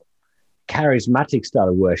charismatic style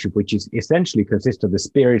of worship, which is essentially consists of the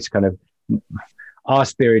spirits our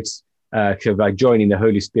spirits kind of like joining the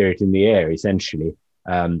Holy Spirit in the air, essentially,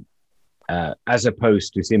 as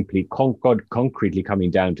opposed to simply God concretely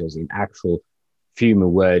coming down to us in actual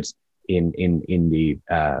human words in the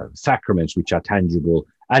sacraments, which are tangible,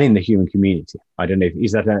 and in the human community. I don't know.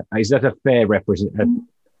 Is that a fair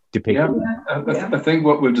depiction? Yeah, I think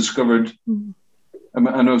what we've discovered,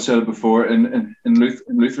 I know I've said it before, in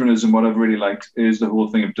Lutheranism, what I've really liked is the whole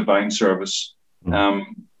thing of divine service.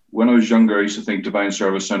 When I was younger, I used to think divine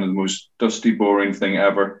service sounded the most dusty, boring thing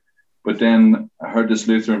ever. But then I heard this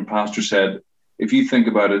Lutheran pastor said, if you think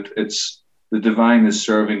about it, it's the divine is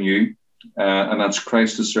serving you, and that's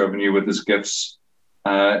Christ is serving you with his gifts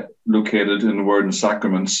located in the word and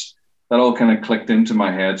sacraments. That all kind of clicked into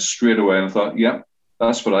my head straight away. And I thought, yeah,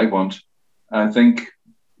 that's what I want. I think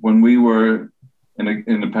when we were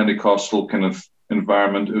in a Pentecostal kind of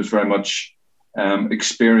environment, it was very much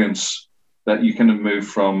experience that you kind of move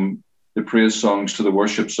from the praise songs to the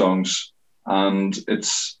worship songs. And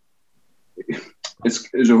there's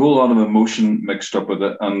a whole lot of emotion mixed up with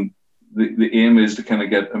it. And the aim is to kind of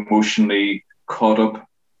get emotionally caught up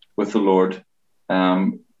with the Lord.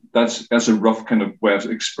 that's a rough kind of way of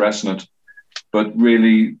expressing it. But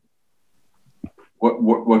really,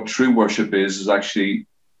 what true worship is actually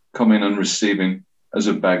coming and receiving as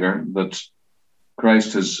a beggar, that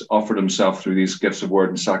Christ has offered himself through these gifts of word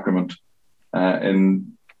and sacrament.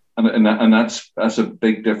 And that's a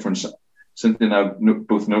big difference. Cynthia and I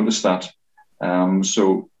both noticed that.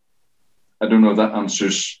 So I don't know if that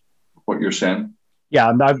answers what you're saying. Yeah,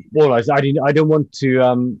 I don't want to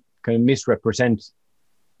kind of misrepresent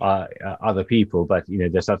other people, but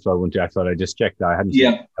that's what I want to. I thought I just checked that I hadn't.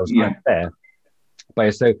 Yeah, I was quite fair.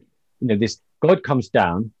 But so this God comes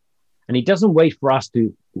down, and he doesn't wait for us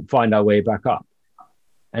to find our way back up.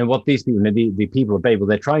 And what these people, the people of Babel,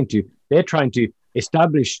 they're trying to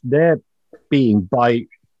establish their being by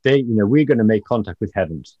we're going to make contact with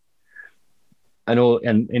heavens, and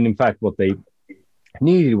in fact what they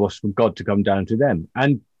needed was for God to come down to them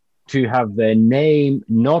and to have their name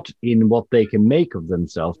not in what they can make of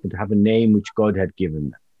themselves, but to have a name which God had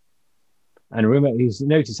given them. And remember,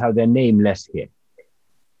 notice how they're nameless here.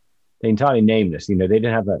 They're entirely nameless. They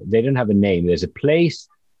don't have a name. There's a place,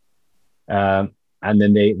 and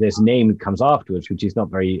then there's a name that comes afterwards, which is not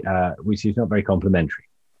very complimentary.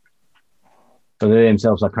 So they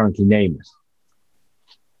themselves are currently nameless.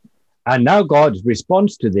 And now God's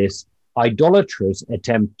response to this idolatrous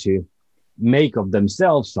attempt to make of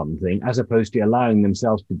themselves something, as opposed to allowing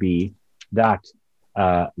themselves to be that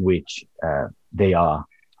which they are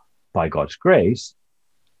by God's grace,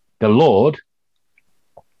 the Lord,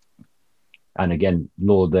 and again,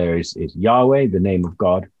 Lord there is Yahweh, the name of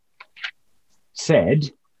God, said,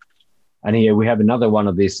 and here we have another one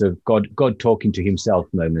of these of God talking to himself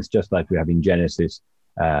moments, just like we have in Genesis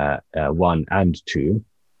 1 and 2.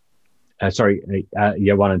 1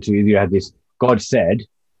 and 2. You have this, God said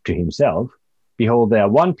to himself, behold, they are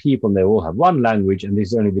one people and they all have one language, and this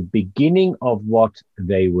is only the beginning of what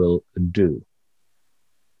they will do.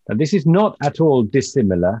 Now, this is not at all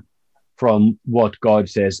dissimilar from what God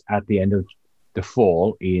says at the end of the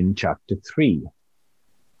fall in chapter 3.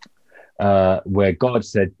 Where God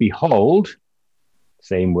said, behold,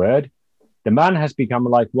 same word, the man has become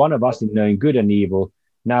like one of us in knowing good and evil.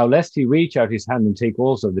 Now, lest he reach out his hand and take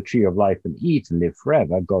also the tree of life and eat and live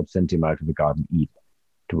forever, God sent him out of the garden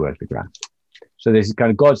to work the ground. So this is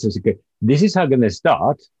kind of God says, okay, this is how going to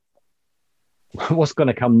start. What's going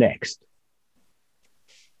to come next?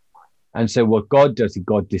 And so what God does is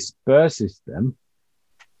God disperses them.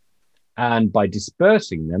 And by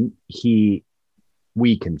dispersing them, he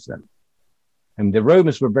weakens them. And the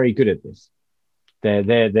Romans were very good at this.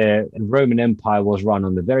 Their Roman Empire was run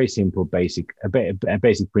on the very simple basic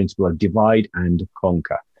principle of divide and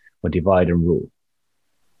conquer, or divide and rule.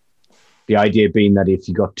 The idea being that if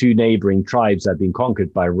you got two neighboring tribes that have been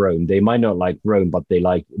conquered by Rome, they might not like Rome, but they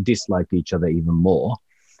dislike each other even more,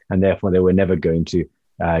 and therefore they were never going to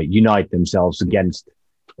unite themselves against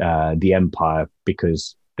the empire,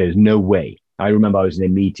 because there's no way. I remember I was in a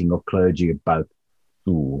meeting of clergy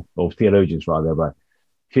or theologians rather, about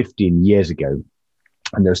 15 years ago,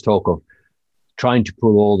 and there was talk of trying to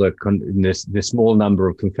pull all the small number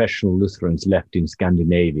of confessional Lutherans left in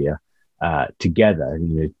Scandinavia together.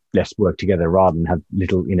 Let's work together rather than have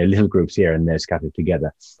little groups here and there scattered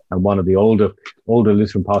together. And one of the older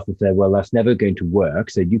Lutheran pastors said, well, that's never going to work.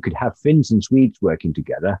 So you could have Finns and Swedes working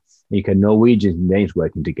together, and you can Norwegians and Danes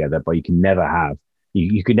working together, but you can never have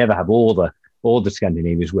all the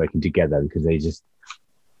Scandinavians working together, because they just,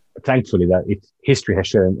 thankfully, history has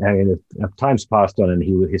shown, times passed on, and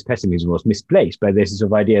his pessimism was misplaced. But there's this sort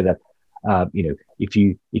of idea that if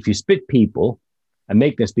you split people and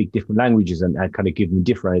make them speak different languages and kind of give them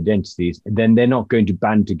different identities, then they're not going to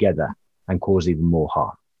band together and cause even more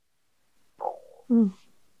harm. Mm.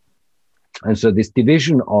 And so this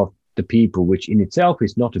division of the people, which in itself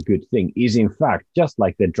is not a good thing, is in fact just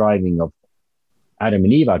like the driving of Adam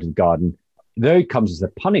and Eve out of the garden. Though it comes as a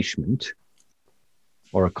punishment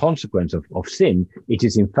or a consequence of sin, it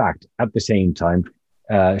is in fact at the same time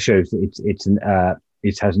shows that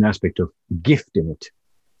it has an aspect of gift in it.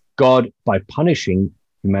 God, by punishing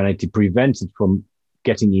humanity, prevents it from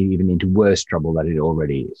getting even into worse trouble than it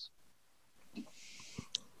already is.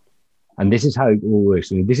 And this is how it all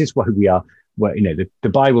works. And this is why we are, the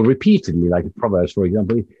Bible repeatedly, like Proverbs, for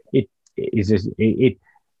example, it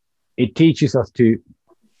teaches us to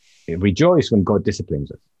rejoice when God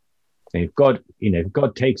disciplines us. And if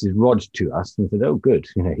God takes his rod to us and says, "Oh, good,"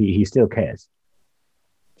 he still cares.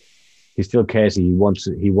 He still cares. He wants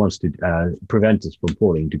to prevent us from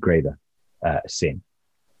falling into greater sin.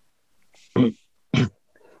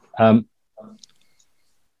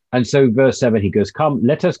 And so, verse 7, he goes, "Come,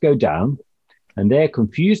 let us go down, and there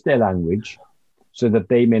confuse their language, so that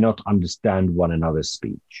they may not understand one another's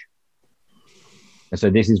speech. And so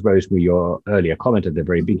this is, Rosemary, your earlier comment at the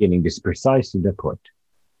very beginning. This is precisely the point.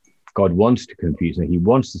 God wants to confuse them. He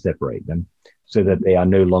wants to separate them so that they are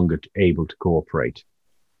no longer able to cooperate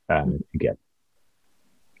again.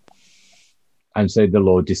 And so the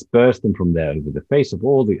Lord dispersed them from there over the face of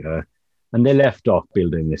all the earth, and they left off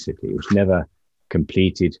building the city. It was never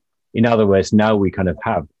completed. In other words, now we kind of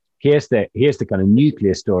have, here's the kind of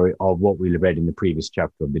nuclear story of what we read in the previous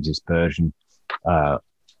chapter of the dispersion of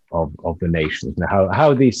the nations. Now,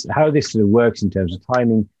 how this sort of works in terms of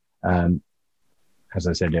timing, as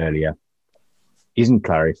I said earlier, isn't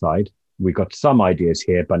clarified. We got some ideas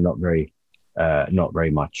here, but not very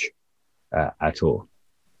much at all.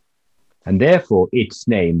 And therefore, its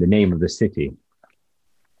name, the name of the city,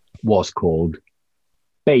 was called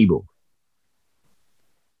Babel.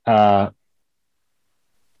 Do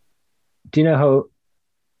you know how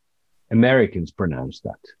Americans pronounce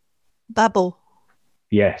that? Babel.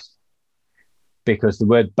 Yes, because the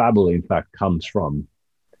word Babel, in fact, comes from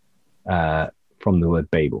the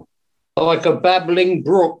word Babel. Like a babbling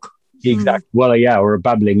brook. Exactly. Well, yeah, or a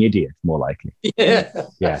babbling idiot, more likely. Yeah.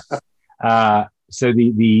 Yeah. So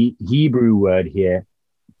the Hebrew word here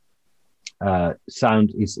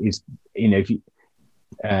sound is if you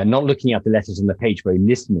not looking at the letters on the page, but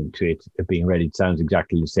listening to it being read, it sounds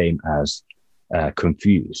exactly the same as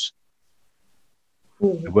confuse.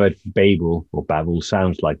 The word Babel or Babel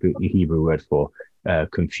sounds like the Hebrew word for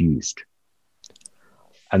confused,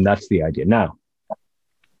 and that's the idea. Now,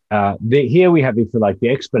 here we have, if you like, the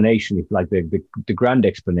explanation, if you like, the grand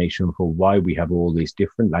explanation for why we have all these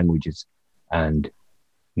different languages and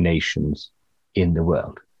nations in the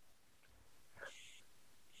world.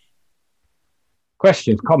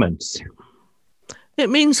 Questions, comments? It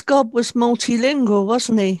means God was multilingual,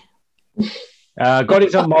 wasn't he? God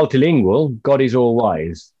is not multilingual. God is all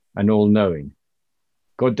wise and all knowing.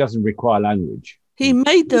 God doesn't require language. He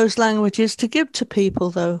made those languages to give to people,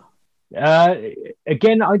 though.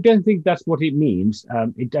 Again, I don't think that's what it means. I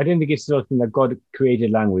don't think it's something that God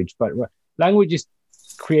created language, but languages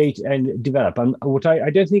create and develop. And what I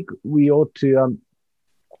don't think we ought to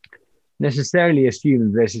necessarily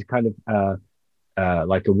assume that this is kind of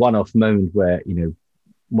like a one-off moment where,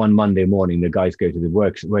 one Monday morning the guys go to the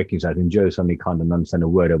working site and Joe suddenly can't understand a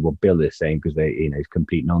word of what Bill is saying because it's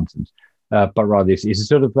complete nonsense. But rather, it's a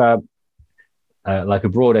sort of like a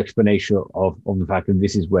broad explanation of the fact that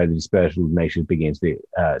this is where the dispersal of nations begins. The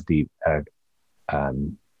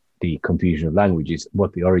confusion of languages,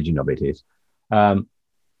 what the origin of it is.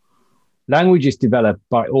 Languages develop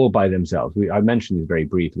all by themselves. I mentioned this very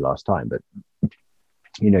briefly last time, but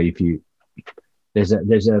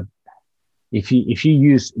if you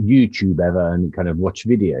use YouTube ever and kind of watch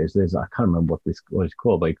videos, I can't remember what it's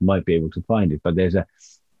called, but you might be able to find it. But there's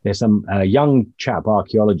some young chap,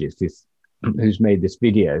 archaeologist, who's made this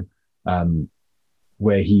video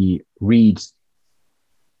where he reads.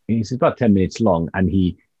 It's about 10 minutes long, and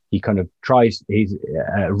he kind of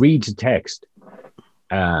reads a text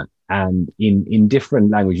and in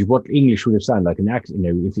different languages, what English would have sounded like an accent.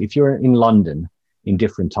 If you're in London in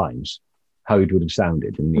different times, how it would have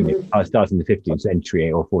sounded, and I started in the 15th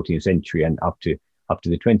century or 14th century and up to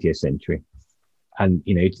the 20th century, and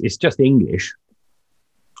it's just English,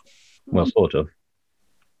 well, sort of.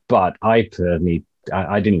 But I didn't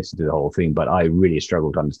listen to the whole thing, but I really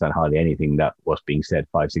struggled to understand hardly anything that was being said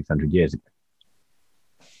 500-600 years ago.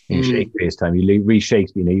 In Shakespeare's time, you read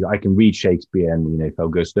Shakespeare. I can read Shakespeare, and if I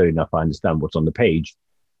go slow enough, I understand what's on the page.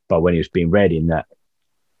 But when it was being read in that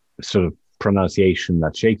sort of pronunciation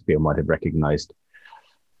that Shakespeare might have recognized,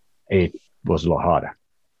 it was a lot harder.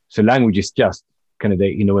 So language is just kind of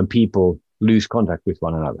when people lose contact with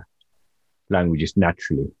one another, languages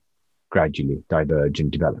naturally, gradually diverge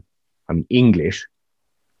and develop. English,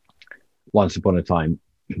 once upon a time,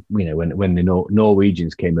 when the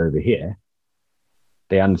Norwegians came over here,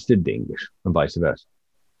 they understood the English and vice versa.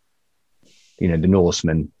 The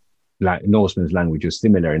Norsemen's language was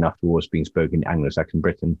similar enough to what was being spoken in Anglo-Saxon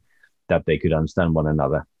Britain that they could understand one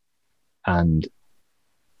another. And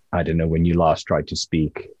I don't know when you last tried to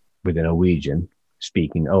speak with a Norwegian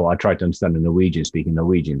speaking. Oh, I tried to understand a Norwegian speaking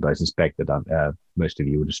Norwegian, but I suspect that most of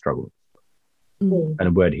you would have struggled. And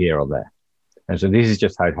a word here or there. And so this is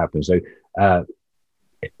just how it happens. So,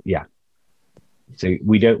 yeah. So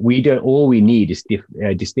we don't. All we need is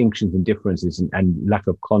distinctions and differences and lack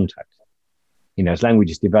of contact. As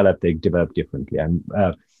languages develop, they develop differently. And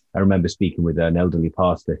I remember speaking with an elderly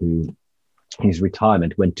pastor who, in his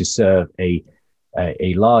retirement, went to serve a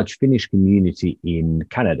large Finnish community in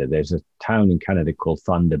Canada. There's a town in Canada called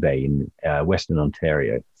Thunder Bay in Western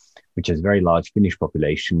Ontario, which is a very large Finnish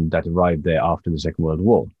population that arrived there after the Second World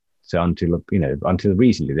War. So until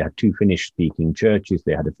recently, they had 2 Finnish-speaking churches.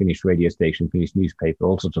 They had a Finnish radio station, Finnish newspaper,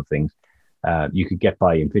 all sorts of things. You could get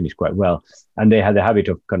by in Finnish quite well. And they had the habit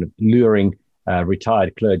of kind of luring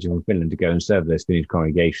retired clergy from Finland to go and serve those Finnish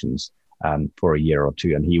congregations for a year or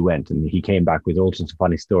two. And he went, and he came back with all sorts of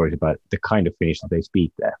funny stories about the kind of Finnish that they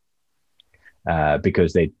speak there,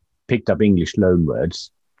 because they picked up English loan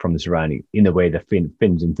words from the surrounding in a way that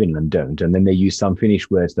Finns in Finland don't. And then they use some Finnish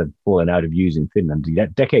words that had fallen out of use in Finland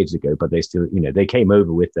decades ago, but they still, they came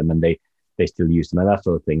over with them, and they still use them and that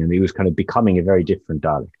sort of thing. And it was kind of becoming a very different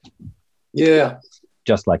dialect. Yeah.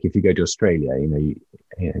 Just like if you go to Australia,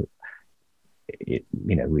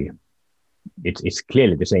 it's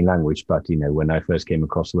clearly the same language, but when I first came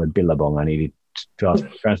across the word billabong, I needed to ask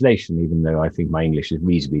for translation, even though I think my English is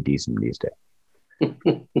reasonably decent these days.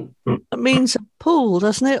 It means a pool,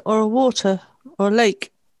 doesn't it? Or a water or a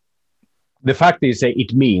lake. The fact that you say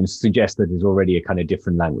it means suggests that it's already a kind of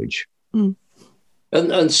different language. Mm.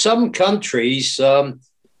 And some countries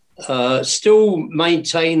still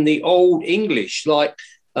maintain the old English, like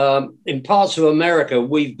in parts of America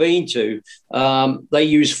we've been to, they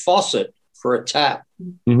use faucet for a tap.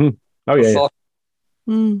 Mm-hmm. Oh, yeah.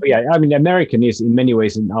 Mm. Yeah, I mean, American is in many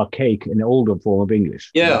ways an archaic, an older form of English.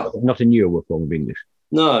 Yeah. Not a newer form of English.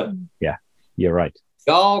 No. Yeah, you're right.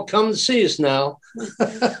 Carl, come and see us now.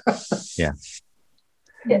 Yeah.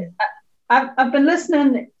 I've been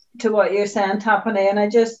listening to what you're saying, Tapani, and I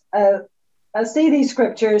just I see these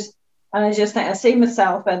scriptures, and I just think I see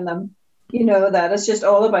myself in them. That it's just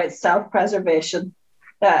all about self-preservation.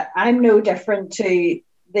 That I'm no different to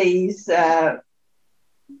these.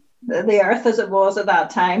 The earth as it was at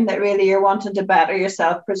that time, that really you're wanting to better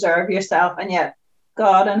yourself, preserve yourself, and yet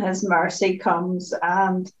God in his mercy comes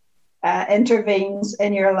and intervenes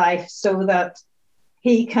in your life so that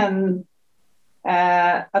he can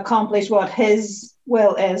accomplish what his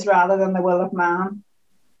will is rather than the will of man.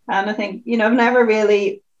 And I think, I've never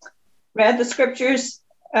really read the scriptures,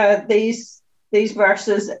 these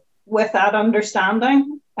verses with that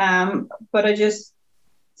understanding, but I just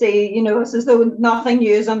see, it's as though nothing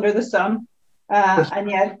new is under the sun, and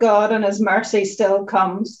yet God in his mercy still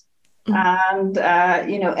comes and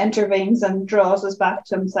intervenes and draws us back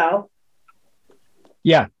to himself.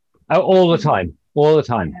 Yeah, all the time.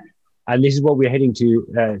 And this is what we're heading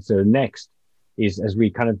to. So next is, as we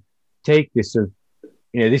kind of take this sort of,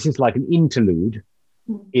 this is like an interlude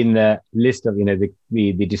in the list of,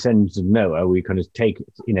 the descendants of Noah. We kind of take,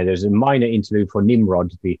 there's a minor interlude for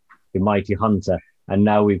Nimrod, the mighty hunter. And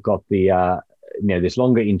now we've got the, this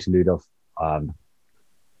longer interlude of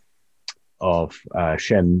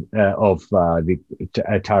Shem, of the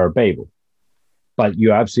Tower of Babel. But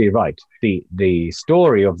you're absolutely right. The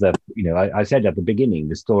story of the, I said at the beginning,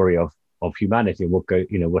 the story of humanity,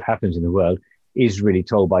 what happens in the world, is really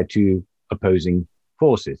told by 2 opposing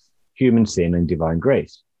forces: human sin and divine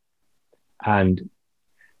grace. And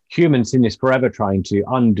human sin is forever trying to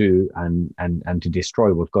undo and to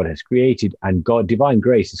destroy what God has created, and divine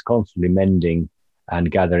grace is constantly mending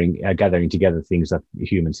and gathering together things that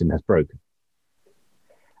human sin has broken.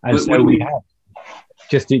 And so we have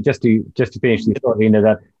just to finish the story,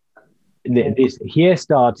 that this here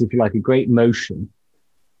starts, if you like, a great motion,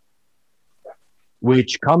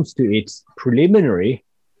 which comes to its preliminary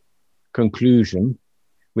conclusion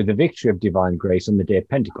with the victory of divine grace on the day of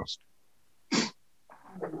Pentecost.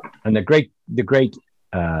 And the great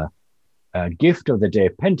gift of the day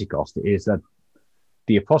of Pentecost is that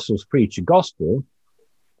the apostles preach a gospel,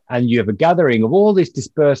 and you have a gathering of all these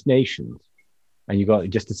dispersed nations, and you've got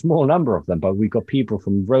just a small number of them, but we've got people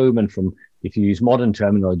from Rome and from, if you use modern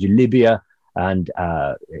terminology, Libya and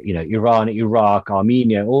Iran, Iraq,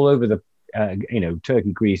 Armenia, all over the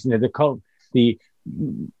Turkey, Greece, the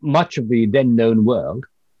much of the then known world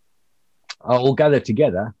are all gathered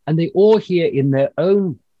together, and they all hear in their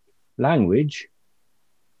own language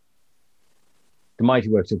the mighty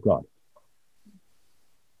works of God,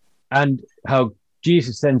 and how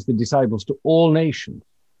Jesus sends the disciples to all nations,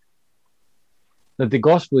 that the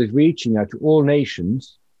gospel is reaching out to all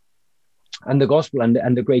nations. And the gospel and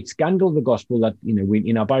the great scandal of the gospel that, we,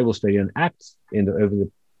 in our Bible study on Acts,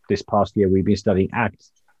 this past year, we've been studying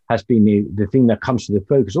Acts, has been the thing that comes to the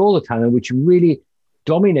focus all the time, and which really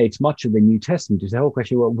dominates much of the New Testament, is the whole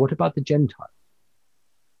question, well, what about the Gentiles?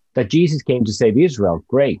 That Jesus came to save Israel,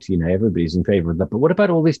 great, everybody's in favor of that, but what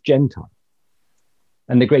about all this Gentile?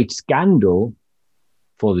 And the great scandal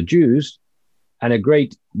for the Jews, and a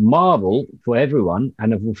great marvel for everyone,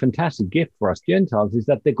 and a fantastic gift for us Gentiles, is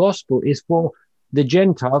that the gospel is for the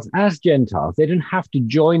Gentiles as Gentiles. They don't have to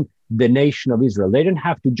join the nation of Israel. They don't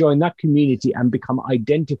have to join that community and become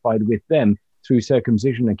identified with them through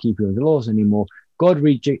circumcision and keeping of the laws anymore. God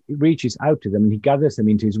reaches out to them and he gathers them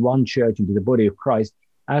into his one church, into the body of Christ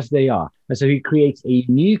as they are. And so he creates a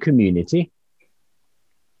new community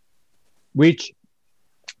which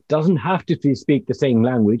doesn't have to speak the same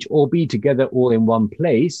language or be together all in one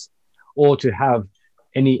place or to have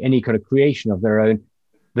any kind of creation of their own.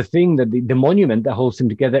 The thing that the monument that holds them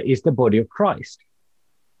together is the body of Christ,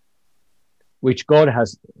 which God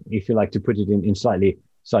has, if you like to put it in slightly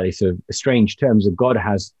sort of strange terms, that God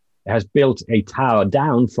has built a tower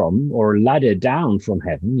down from, or a ladder down from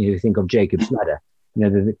heaven. You think of Jacob's ladder.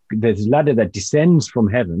 There's a ladder that descends from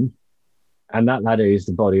heaven, and that ladder is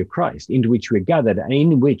the body of Christ, into which we're gathered, and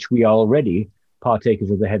in which we are already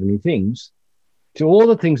partakers of the heavenly things. So all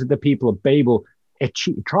the things that the people of Babel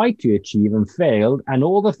tried to achieve and failed, and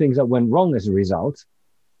all the things that went wrong as a result,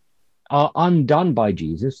 are undone by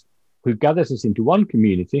Jesus, who gathers us into one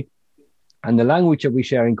community. And the language that we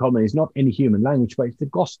share in common is not any human language, but it's the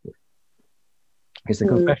gospel. It's the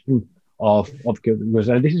confession of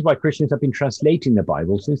and this is why Christians have been translating the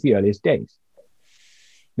Bible since the earliest days.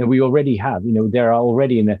 Now, we already have, there are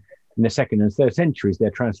already in the second and third centuries, there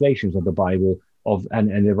are translations of the Bible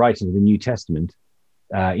and the writings of the New Testament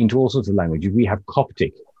into all sorts of languages. We have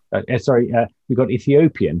Coptic, we've got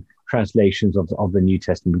Ethiopian translations of the New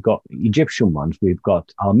Testament. We've got Egyptian ones, we've got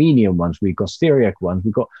Armenian ones, we've got Syriac ones,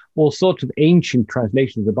 we've got all sorts of ancient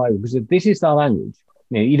translations of the Bible, because this is our language.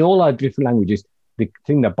 In all our different languages, the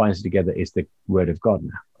thing that binds together is the word of God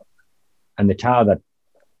now. And the tower that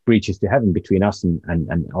reaches to heaven between us and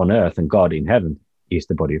on earth and God in heaven is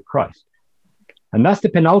the body of Christ. And that's the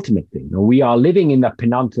penultimate thing. We are living in that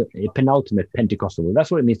penultimate Pentecostal.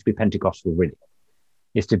 That's what it means to be Pentecostal, really,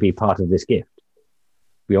 is to be part of this gift.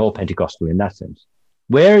 We're all Pentecostal in that sense.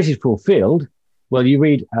 Where is it fulfilled? Well, you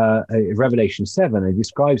read Revelation 7, and it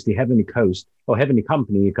describes the heavenly coast or heavenly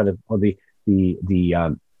company, or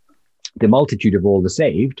the multitude of all the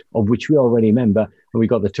saved, of which we already remember. And we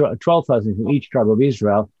got the 12,000 from each tribe of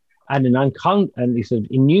Israel, and an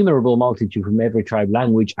innumerable multitude from every tribe,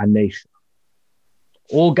 language, and nation,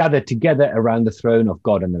 all gathered together around the throne of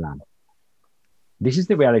God and the Lamb. This is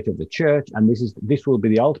the reality of the church, and this will be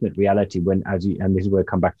the ultimate reality when, and this is where I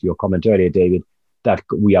come back to your comment earlier, David, that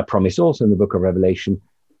we are promised also in the book of Revelation,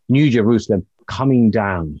 New Jerusalem coming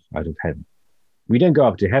down out of heaven. We don't go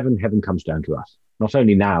up to heaven, heaven comes down to us, not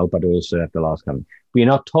only now, but also at the last coming. We are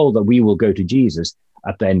not told that we will go to Jesus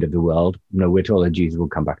at the end of the world. No, we're told that Jesus will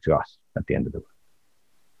come back to us at the end of the world.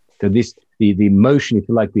 So the motion, if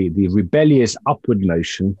you like, the rebellious upward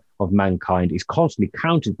motion of mankind is constantly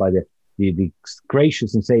countered by the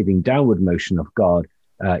gracious and saving downward motion of God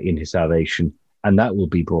in his salvation. And that will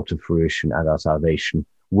be brought to fruition at our salvation,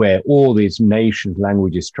 where all these nations,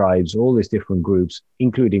 languages, tribes, all these different groups,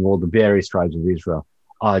 including all the various tribes of Israel,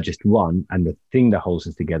 are just one. And the thing that holds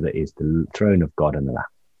us together is the throne of God and the Lamb.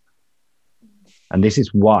 And this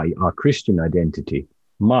is why our Christian identity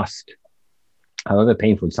must, however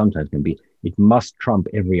painful it sometimes can be, it must trump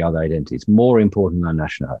every other identity. It's more important than our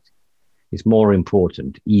nationality. It's more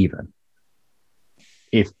important even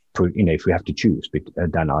if we have to choose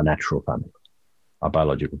than our natural family, our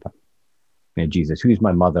biological family. Jesus, who's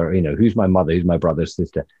my mother? Who's my mother? Who's my brother,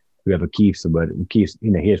 sister? Whoever keeps the word, keeps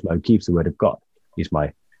the word of God is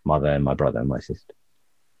my mother and my brother and my sister.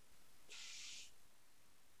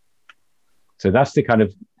 So that's the kind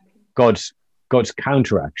of God's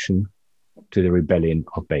counteraction to the rebellion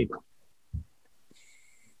of Babel.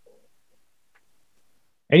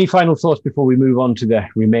 Any final thoughts before we move on to the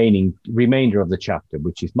remainder of the chapter,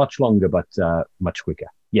 which is much longer but much quicker?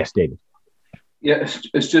 Yes, David. Yeah,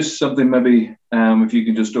 it's just something maybe if you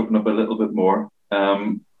can just open up a little bit more.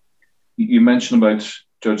 You mentioned about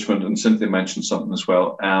judgment, and Cynthia mentioned something as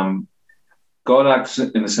well. God acts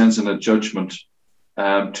in a sense in a judgment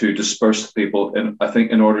to disperse people, and I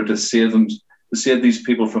think in order to save these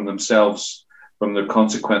people from themselves, from the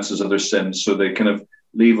consequences of their sins, so they kind of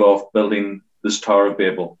leave off building this Tower of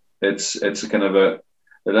Babel. It's a kind of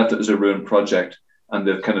they left it as a ruined project, and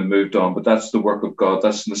they've kind of moved on. But that's the work of God.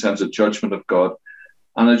 That's in the sense of judgment of God.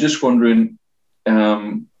 And I'm just wondering,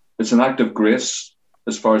 it's an act of grace,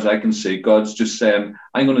 as far as I can see. God's just saying,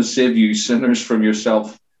 I'm going to save you sinners from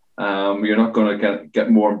yourself. You're not going to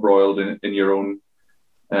get more embroiled in your own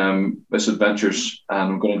misadventures,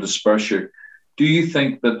 and I'm going to disperse you. Do you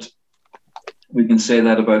think that we can say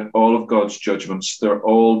that about all of God's judgments? They're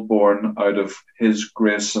all born out of his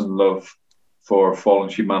grace and love for fallen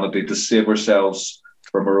humanity to save ourselves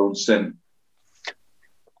from our own sin.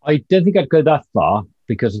 I don't think I'd go that far.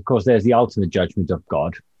 because of course there's the ultimate judgment of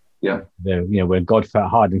God. Yeah. When God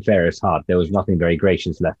hardened Pharaoh's heart, there was nothing very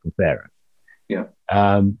gracious left from Pharaoh. Yeah.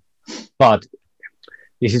 But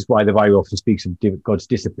this is why the Bible often speaks of God's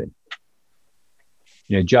discipline.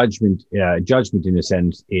 Judgment in a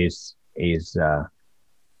sense is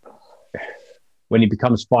when it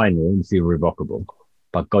becomes final, it's irrevocable.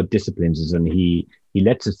 But God disciplines us, and He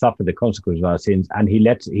lets us suffer the consequences of our sins, and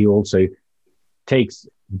He also takes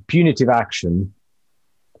punitive action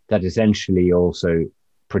that essentially also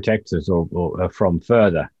protects us or from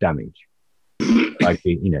further damage. Like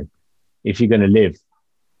if you're going to live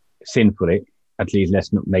sinfully, at least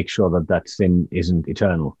let's not make sure that sin isn't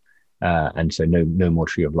eternal, and so no more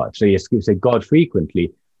tree of life. So yes, so God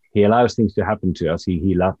frequently He allows things to happen to us.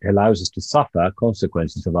 He allows us to suffer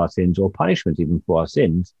consequences of our sins or punishment even for our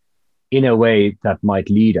sins in a way that might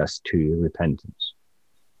lead us to repentance,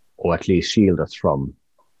 or at least shield us from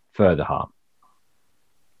further harm.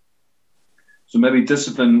 So maybe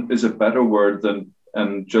discipline is a better word than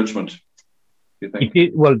judgment, do you think?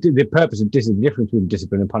 The purpose of discipline, the difference between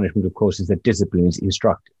discipline and punishment, of course, is that discipline is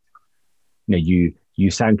instructive. You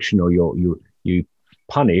sanction or you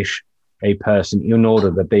punish a person in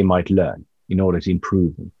order that they might learn, in order to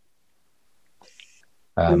improve them.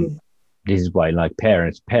 This is why, like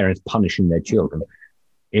parents punishing their children,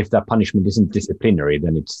 if that punishment isn't disciplinary,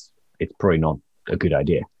 then it's probably not a good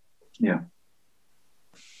idea. Yeah.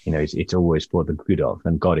 It's always for the good of,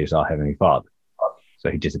 and God is our Heavenly Father. So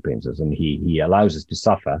He disciplines us, and He allows us to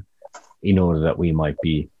suffer in order that we might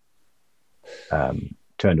be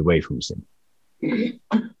turned away from sin.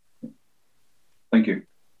 Thank you.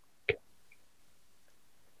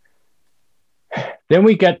 Then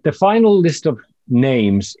we get the final list of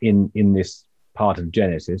names in this part of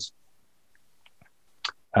Genesis.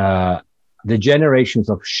 The generations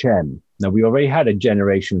of Shem. Now, we already had a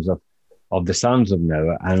generations of the sons of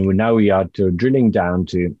Noah, and now we are drilling down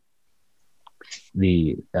to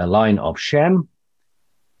the line of Shem.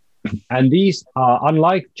 And these are,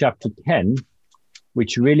 unlike chapter 10,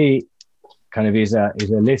 which really kind of is a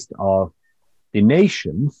list of the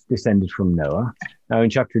nations descended from Noah. Now in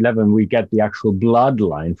chapter 11, we get the actual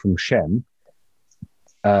bloodline from Shem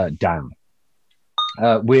down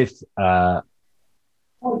with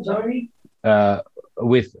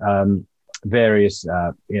various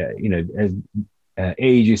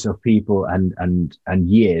ages of people and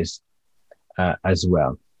years as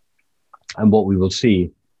well. And what we will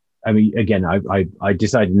see, I mean, again, I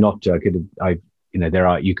decided not to.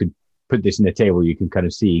 You could put this in a table. You can kind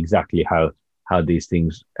of see exactly how these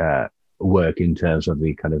things work in terms of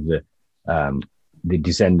the kind of the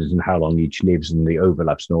descendants and how long each lives and the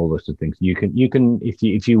overlaps and all those sort of things. You can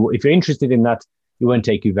if you're interested in that, it won't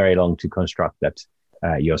take you very long to construct that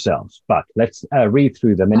yourselves. But let's read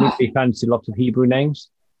through them. And if you fancy lots of Hebrew names.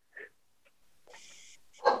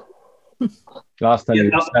 Last time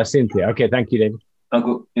it was Cynthia. Okay, thank you, David. I'll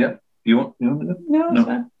go. Yeah, you want to go?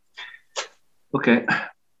 No. Okay,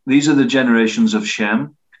 these are the generations of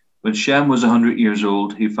Shem. When Shem was 100 years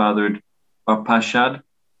old, he fathered Arpachshad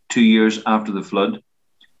 2 years after the flood.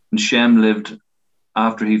 And Shem lived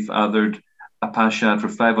after he fathered Arpachshad for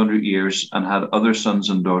 500 years and had other sons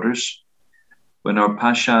and daughters. When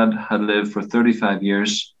Arpachshad had lived for 35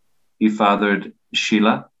 years, he fathered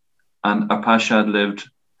Shelah, and Arpachshad lived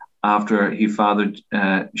after he fathered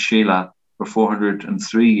Shelah for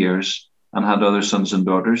 403 years and had other sons and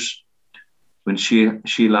daughters. When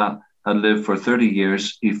Shelah had lived for 30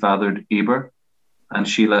 years, he fathered Eber, and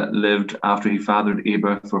Shelah lived after he fathered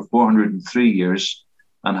Eber for 403 years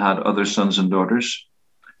and had other sons and daughters.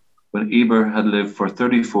 When Eber had lived for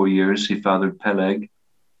 34 years, he fathered Peleg,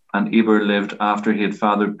 and Eber lived after he had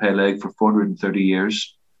fathered Peleg for 430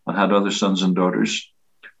 years and had other sons and daughters.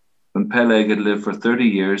 When Peleg had lived for 30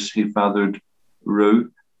 years, he fathered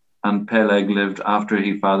Reu, and Peleg lived after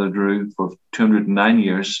he fathered Reu for 209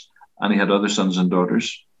 years, and he had other sons and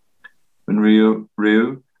daughters. When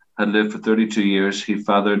Reu had lived for 32 years, he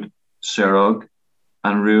fathered Serug,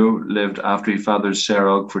 and Reu lived after he fathered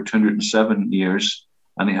Serug for 207 years,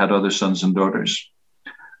 and he had other sons and daughters.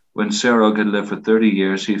 When Serug had lived for 30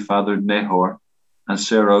 years, he fathered Nahor, and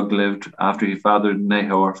Serug lived after he fathered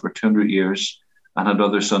Nahor for 200 years, and had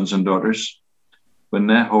other sons and daughters. When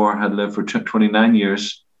Nahor had lived for 29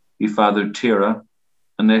 years, he fathered Terah,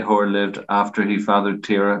 and Nahor lived after he fathered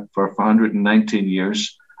Terah for 419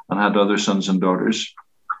 years, and had other sons and daughters.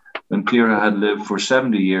 When Terah had lived for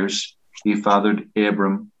 70 years, he fathered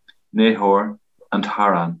Abram, Nahor, and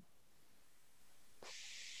Haran.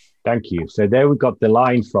 Thank you. So there we got the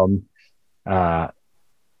line from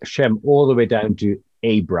Shem all the way down to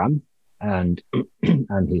Abram and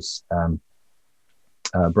his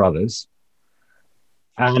brothers.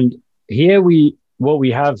 And here what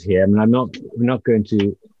we have here, and we're not going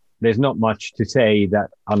to, there's not much to say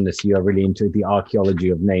that unless you are really into the archaeology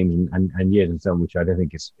of names and years and so on, which I don't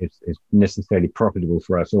think is necessarily profitable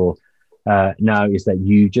for us all now, is that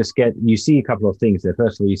you see a couple of things there.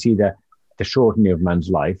 First of all, you see the shortening of man's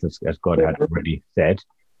life, as God had already said.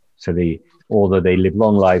 So although they live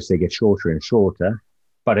long lives, they get shorter and shorter.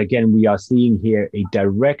 But again, we are seeing here a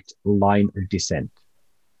direct line of descent.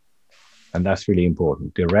 And that's really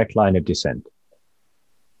important, direct line of descent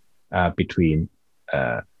between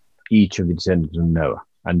each of the descendants of Noah.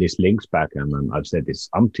 And this links back, and I've said this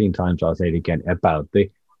umpteen times, I'll say it again, about the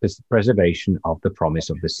preservation of the promise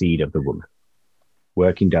of the seed of the woman,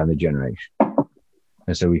 working down the generation.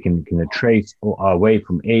 And so we can trace our way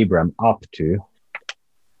from Abraham up to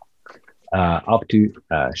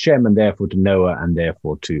Shem, and therefore to Noah, and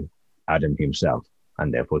therefore to Adam himself,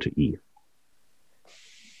 and therefore to Eve.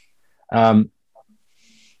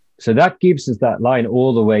 So that gives us that line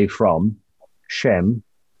all the way from Shem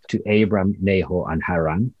to Abram, Nahor, and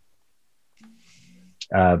Haran.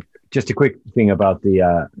 Just a quick thing about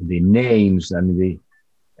the names and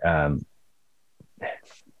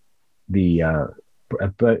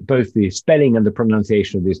both the spelling and the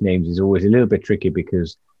pronunciation of these names is always a little bit tricky,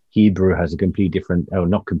 because Hebrew has a complete different,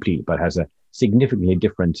 not complete, but has a significantly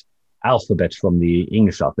different alphabet from the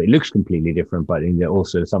English alphabet. It looks completely different, but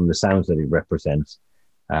also some of the sounds that it represents.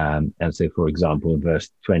 And so, for example, in verse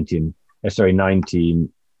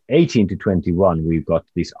 18 to 21, we've got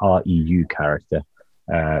this REU character,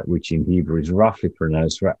 which in Hebrew is roughly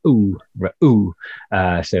pronounced Ra'u, Ra'u.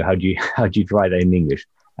 So how do you try that in English?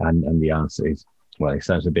 And the answer is, well, it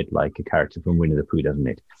sounds a bit like a character from Winnie the Pooh, doesn't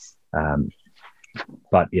it?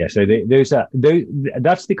 But yeah, so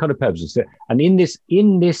that's the kind of purposes. So, and in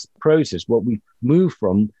this process, what we we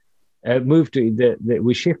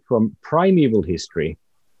shift from primeval history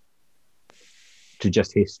to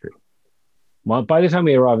just history. Well, by the time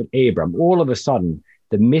we arrive at Abram, all of a sudden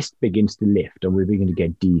the mist begins to lift, and we begin to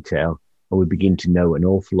get detail, and we begin to know an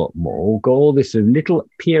awful lot more. All this little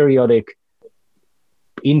periodic,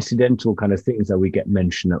 incidental kind of things that we get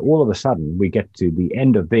mentioned. And all of a sudden, we get to the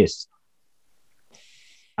end of this,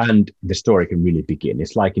 and the story can really begin.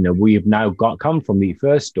 It's like, we have now come from the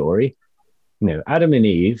first story, Adam and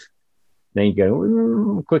Eve. Then you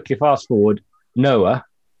go quickly fast forward Noah.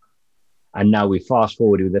 And now we fast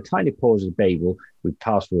forward with a tiny pause of Babel. We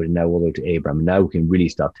fast forward now all the way to Abraham. And now we can really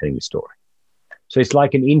start telling the story. So it's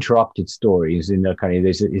like an interrupted story. We're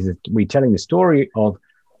telling the story of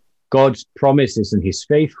God's promises and his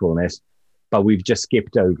faithfulness, but we've just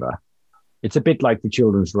skipped over. It's a bit like the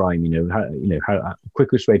children's rhyme, how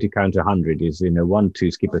quickest way to count 100 is 1, 2,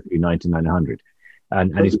 skip a few, 99, 100.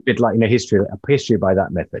 And it's a bit like history by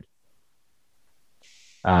that method.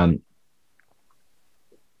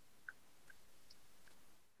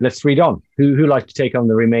 Let's read on. Who like to take on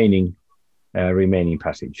the remaining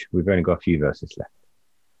passage? We've only got a few verses left.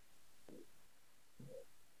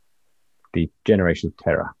 The generation of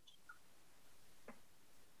Terah.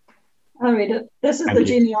 I'll read it. This is the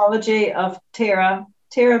genealogy of Terah.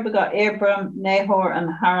 Terah begot Abram, Nahor, and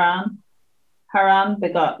Haran. Haran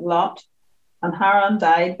begot Lot, and Haran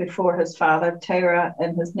died before his father Terah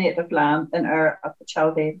in his native land in Ur of the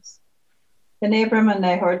Chaldeans. Then Abram and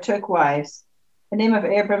Nahor took wives. The name of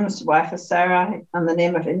Abram's wife is Sarah, and the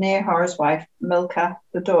name of Nahor's wife, Milcah,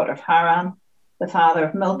 the daughter of Haran, the father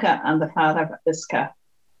of Milcah and the father of Iscah.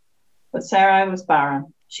 But Sarah was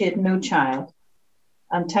barren. She had no child.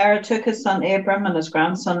 And Terah took his son Abram and his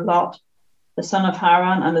grandson Lot, the son of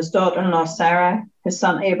Haran, and his daughter-in-law Sarah, his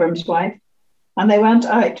son Abram's wife. And they went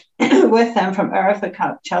out with him from Ur of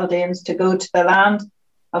the Chaldeans to go to the land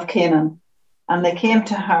of Canaan. And they came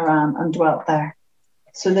to Haran and dwelt there.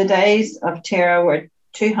 So the days of Terah were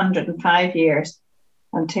 205 years,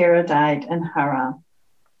 and Terah died in Haran.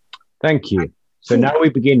 Thank you. So now we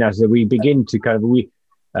begin to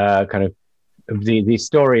the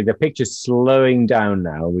story, the picture's slowing down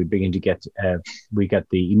now. We begin to get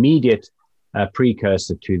the immediate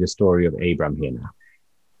precursor to the story of Abram here now.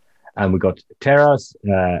 And we got Terah's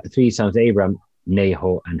three sons, Abram,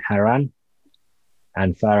 Nahor, and Haran,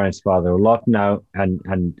 and Haran's father Lot now,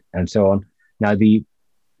 and so on. Now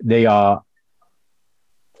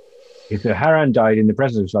if the Haran died in the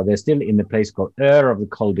presence of Lot, they're still in the place called Ur of the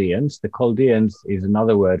Chaldeans. The Chaldeans is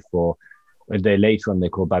another word for, later on they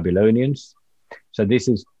call Babylonians. So this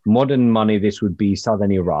is modern money. This would be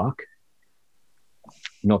southern Iraq,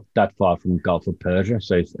 not that far from the Gulf of Persia.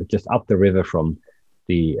 So it's just up the river from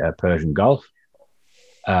the Persian Gulf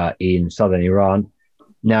in southern Iran.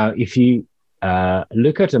 Now, if you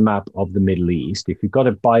look at a map of the Middle East. If you've got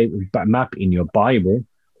a map in your Bible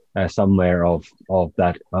somewhere of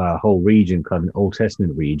that whole region, kind of an Old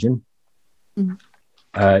Testament region,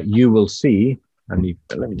 you will see, and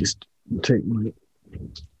let me just take my,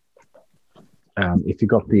 if you've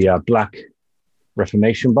got the Black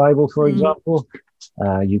Reformation Bible, for example,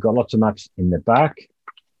 you've got lots of maps in the back.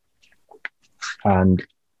 And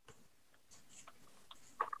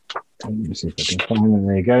let me see if I can find them.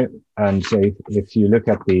 There you go. And so if you look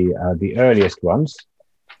at the earliest ones,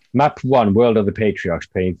 Map 1, World of the Patriarchs,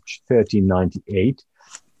 page 1398.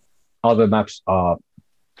 Other maps are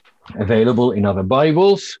available in other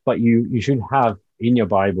Bibles, but you should have in your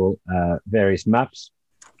Bible various maps.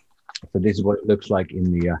 So this is what it looks like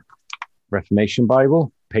in the Reformation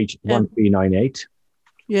Bible, page 1398.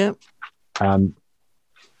 Yeah.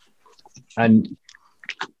 And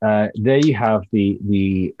there you have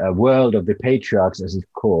the World of the Patriarchs, as it's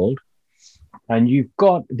called. And you've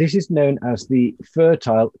got, this is known as the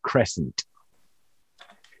Fertile Crescent.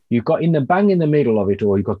 You've got in the middle of it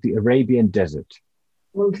all, you've got the Arabian Desert.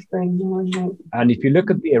 And if you look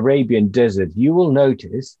at the Arabian Desert, you will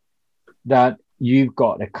notice that you've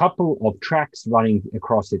got a couple of tracks running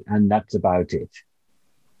across it, and that's about it.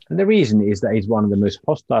 And the reason is that it's one of the most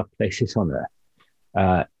hostile places on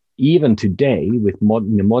Earth. Even today, with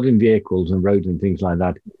modern vehicles and roads and things like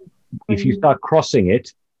that, if you start crossing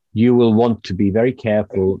it, you will want to be very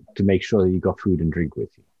careful to make sure that you've got food and drink with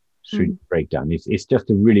you. Should break down. It's just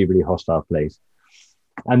a really, really hostile place.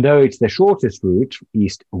 And though it's the shortest route,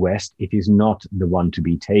 east-west, it is not the one to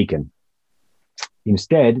be taken.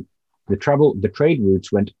 Instead, the trade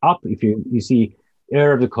routes went up. If you see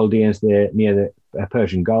Ur of the Chaldeans there near the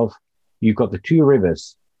Persian Gulf, you've got the two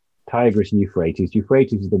rivers, Tigris and Euphrates.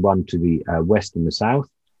 Euphrates is the one to the west and the south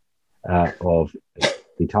of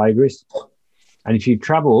the Tigris. And if you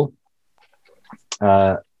travel,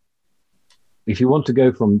 if you want to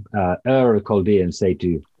go from Ur of the Chaldeans, say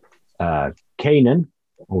to Canaan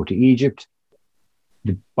or to Egypt,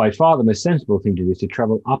 by far the most sensible thing to do is to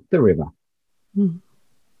travel up the river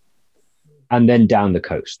and then down the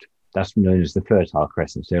coast. That's known as the Fertile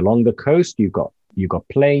Crescent. So along the coast, you've got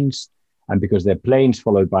plains, and because they're plains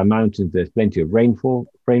followed by mountains, there's plenty of rainfall.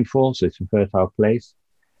 So it's a fertile place.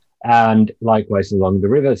 And likewise, along the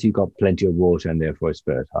rivers, you've got plenty of water, and therefore it's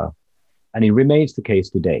fertile. And it remains the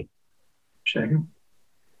case today. Sure.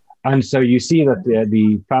 And so you see that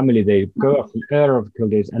the family, they go up from Ur of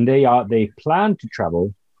Chaldeans, and they plan to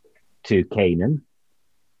travel to Canaan,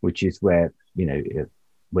 which is where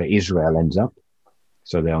Israel ends up.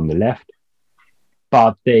 So they're on the left.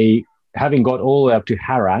 But they, having got all the way up to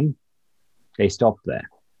Haran, they stop there.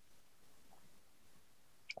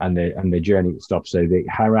 And the journey stops. So the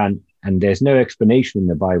Haran, and there's no explanation in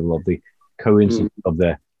the Bible of the coincidence of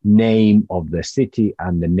the name of the city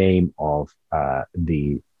and the name of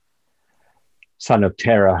the son of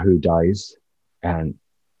Terah who dies, and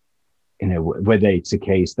whether it's a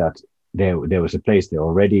case that there was a place there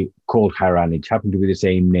already called Haran, it happened to be the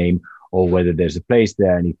same name, or whether there's a place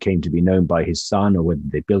there and it came to be known by his son, or whether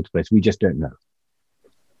they built a place. We just don't know.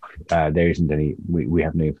 There isn't any. We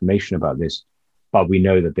have no information about this. But we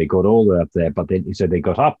know that they got all the way up there, so they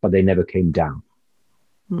got up, but they never came down.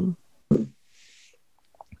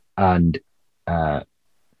 And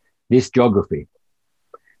this geography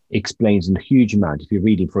explains a huge amount. If you're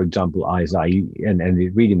reading, for example, Isaiah and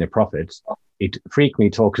reading the prophets, it frequently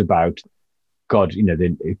talks about God,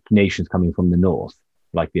 the nations coming from the north,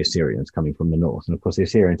 like the Assyrians coming from the north. And of course, the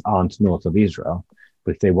Assyrians aren't north of Israel,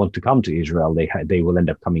 but if they want to come to Israel, they will end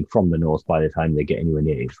up coming from the north by the time they get anywhere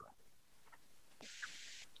near Israel.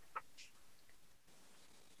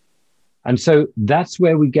 And so that's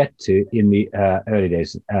where we get to in the early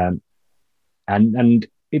days. And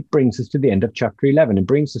it brings us to the end of chapter 11 and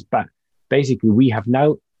brings us back. Basically, we have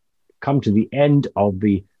now come to the end of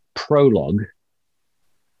the prologue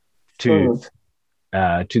to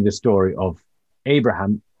the story of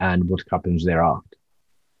Abraham and what happens thereafter.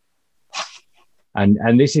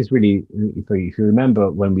 And this is really, if you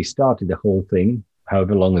remember when we started the whole thing,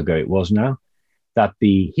 however long ago it was now, that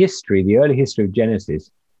the early history of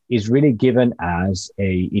Genesis is really given as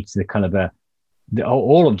it's the kind of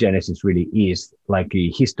all of Genesis really is like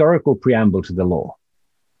a historical preamble to the law.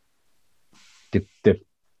 The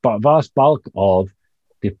vast bulk of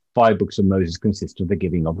the 5 books of Moses consist of the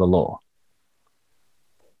giving of the law.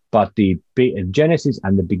 But the Genesis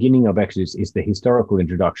and the beginning of Exodus is the historical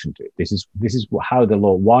introduction to it. This is how the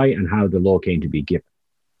law, why and how the law came to be given.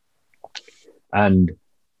 And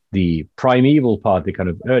the primeval part, the kind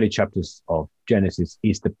of early chapters of Genesis,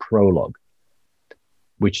 is the prologue,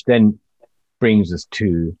 which then brings us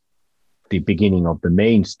to the beginning of the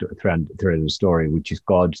main thread of the story, which is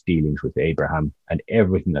God's dealings with Abraham and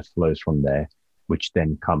everything that flows from there, which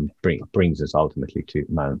then brings us ultimately to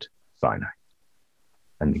Mount Sinai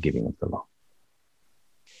and the giving of the law.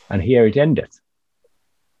 And here it endeth.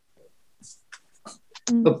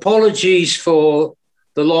 Apologies for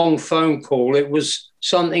the long phone call. It was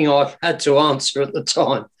something I had to answer at the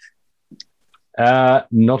time.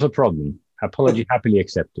 Not a problem. Apology happily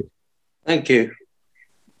accepted. Thank you.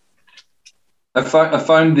 I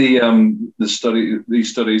found these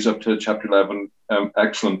studies up to chapter 11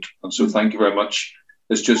 excellent, and so thank you very much.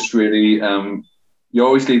 It's just really you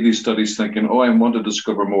always leave these studies thinking, oh, I want to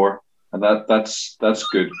discover more, and that's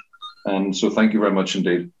good. And so thank you very much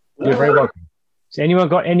indeed. You're very welcome. Has anyone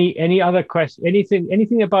got any other question?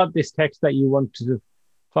 Anything about this text that you want to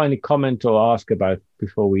finally comment or ask about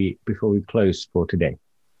before we close for today?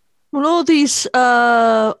 Well, all these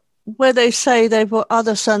where they say they've got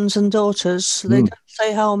other sons and daughters, they don't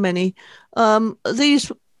say how many.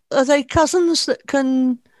 These are they cousins that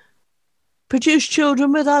can produce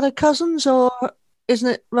children with other cousins, or isn't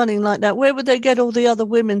it running like that? Where would they get all the other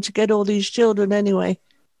women to get all these children anyway?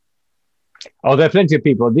 Oh, there are plenty of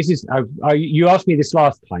people. This is you asked me this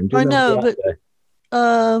last time. I know, but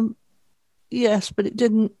yes, but it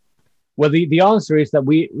didn't. Well, the answer is that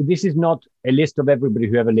this is not a list of everybody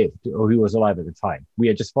who ever lived or who was alive at the time. We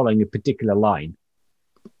are just following a particular line.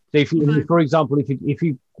 So, for example, if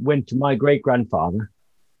you went to my great grandfather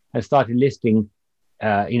and started listing,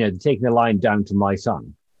 taking the line down to my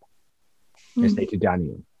son, let's say to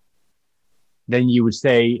Daniel, then you would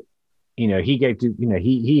say, he gave to,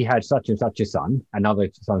 he had such and such a son and other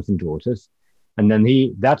sons and daughters, and then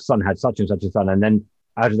that son had such and such a son, and then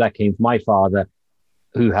out of that came my father,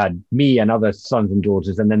 who had me and other sons and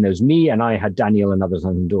daughters, and then there's me, and I had Daniel and other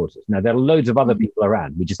sons and daughters. Now, there are loads of other people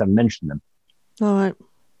around. We just haven't mentioned them. All right.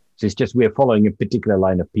 So it's just we're following a particular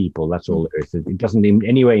line of people. That's all there is. It doesn't in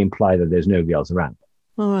any way imply that there's nobody else around.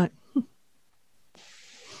 All right.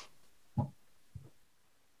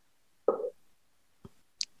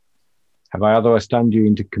 Have I otherwise stunned you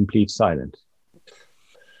into complete silence?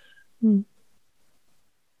 Well,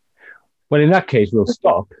 in that case, we'll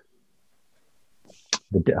stop.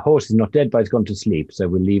 The horse is not dead, but it's gone to sleep. So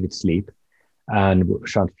we'll leave it sleep and we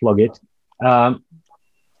shan't flog it. I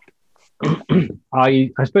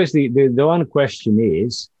suppose the one question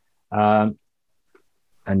is, there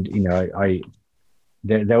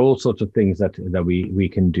are all sorts of things that we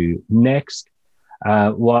can do next.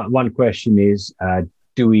 One question is,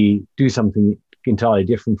 do we do something entirely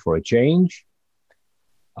different for a change?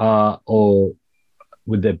 Or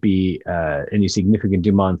would there be any significant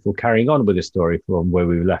demand for carrying on with the story from where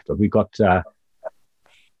we left off? We got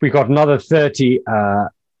another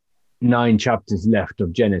 39 chapters left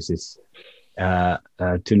of Genesis to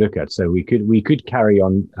look at. So we could carry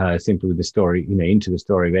on simply with the story, into the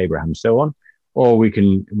story of Abraham and so on, or we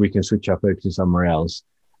can switch our focus to somewhere else.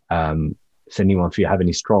 So anyone, if you have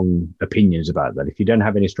any strong opinions about that, if you don't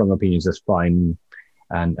have any strong opinions, that's fine,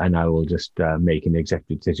 and I will just make an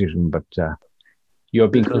executive decision. But you're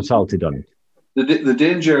being consulted on it. The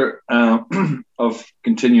danger of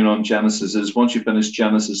continuing on Genesis is once you finish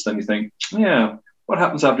Genesis, then you think, yeah, what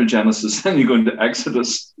happens after Genesis? Then you go into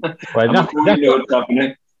Exodus. Well,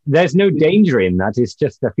 there's no danger in that. It's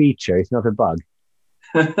just a feature. It's not a bug.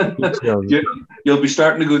 You'll be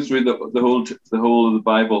starting to go through the whole of the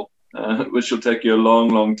Bible, which will take you a long,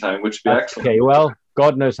 long time, which will be excellent. Okay, well,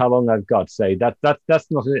 God knows how long I've got. So that's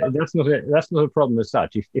not a problem as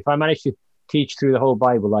such. If I manage to teach through the whole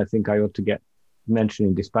Bible, I think I ought to get mentioned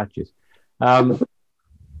in dispatches. Has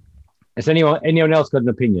anyone else got an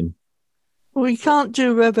opinion? We can't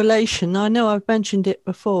do Revelation. I know I've mentioned it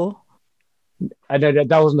before. I know that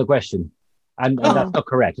wasn't the question, and that's not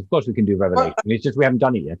correct. Of course, we can do Revelation. It's just we haven't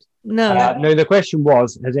done it yet. No. No. The question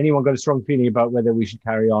was: has anyone got a strong feeling about whether we should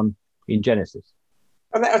carry on in Genesis?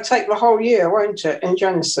 And that'll take the whole year, won't it, in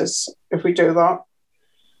Genesis, if we do that?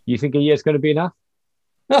 You think a year's going to be enough?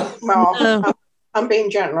 Well, no. I'm being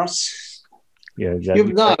generous. Yeah,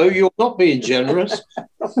 no, you're not being generous.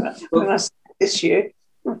 That's this year.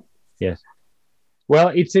 Yes. Well,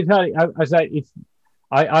 it's entirely.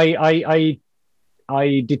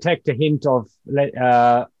 I detect a hint of.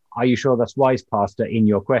 Are you sure that's wise, Pastor? In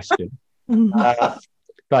your question, but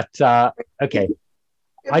okay.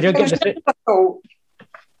 I don't get the.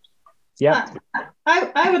 Yeah.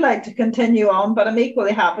 I would like to continue on, but I'm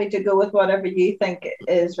equally happy to go with whatever you think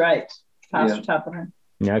is right, Pastor Tapperton.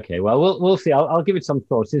 Okay, well, we'll see. I'll give it some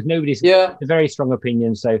thought. Since nobody's a very strong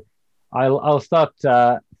opinion, so I'll start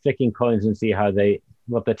flicking coins and see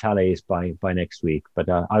what the tally is by next week. But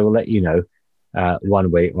I will let you know.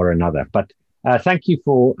 one way or another. But thank you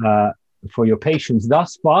for your patience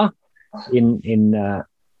thus far in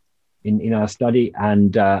our study,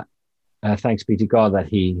 and thanks be to God that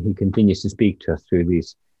He continues to speak to us through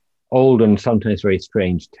these old and sometimes very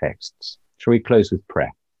strange texts. Shall we close with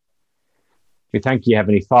prayer? We thank you,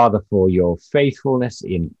 Heavenly Father, for your faithfulness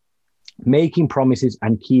in making promises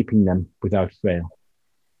and keeping them without fail.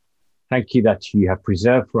 Thank you that you have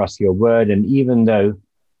preserved for us your word, and even though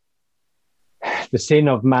the sin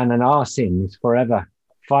of man and our sin is forever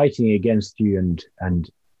fighting against you and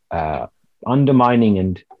undermining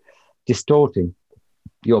and distorting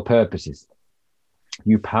your purposes,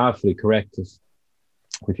 you powerfully correct us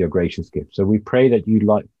with your gracious gift. So we pray that you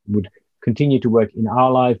would continue to work in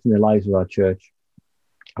our lives and the lives of our church,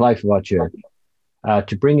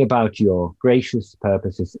 to bring about your gracious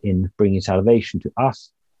purposes in bringing salvation to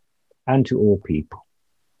us and to all people.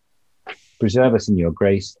 Preserve us in your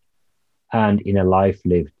grace and in a life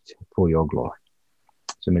lived for your glory.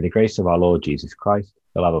 So may the grace of our Lord Jesus Christ,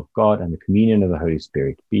 the love of God, and the communion of the Holy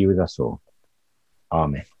Spirit be with us all.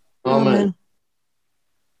 Amen. Amen.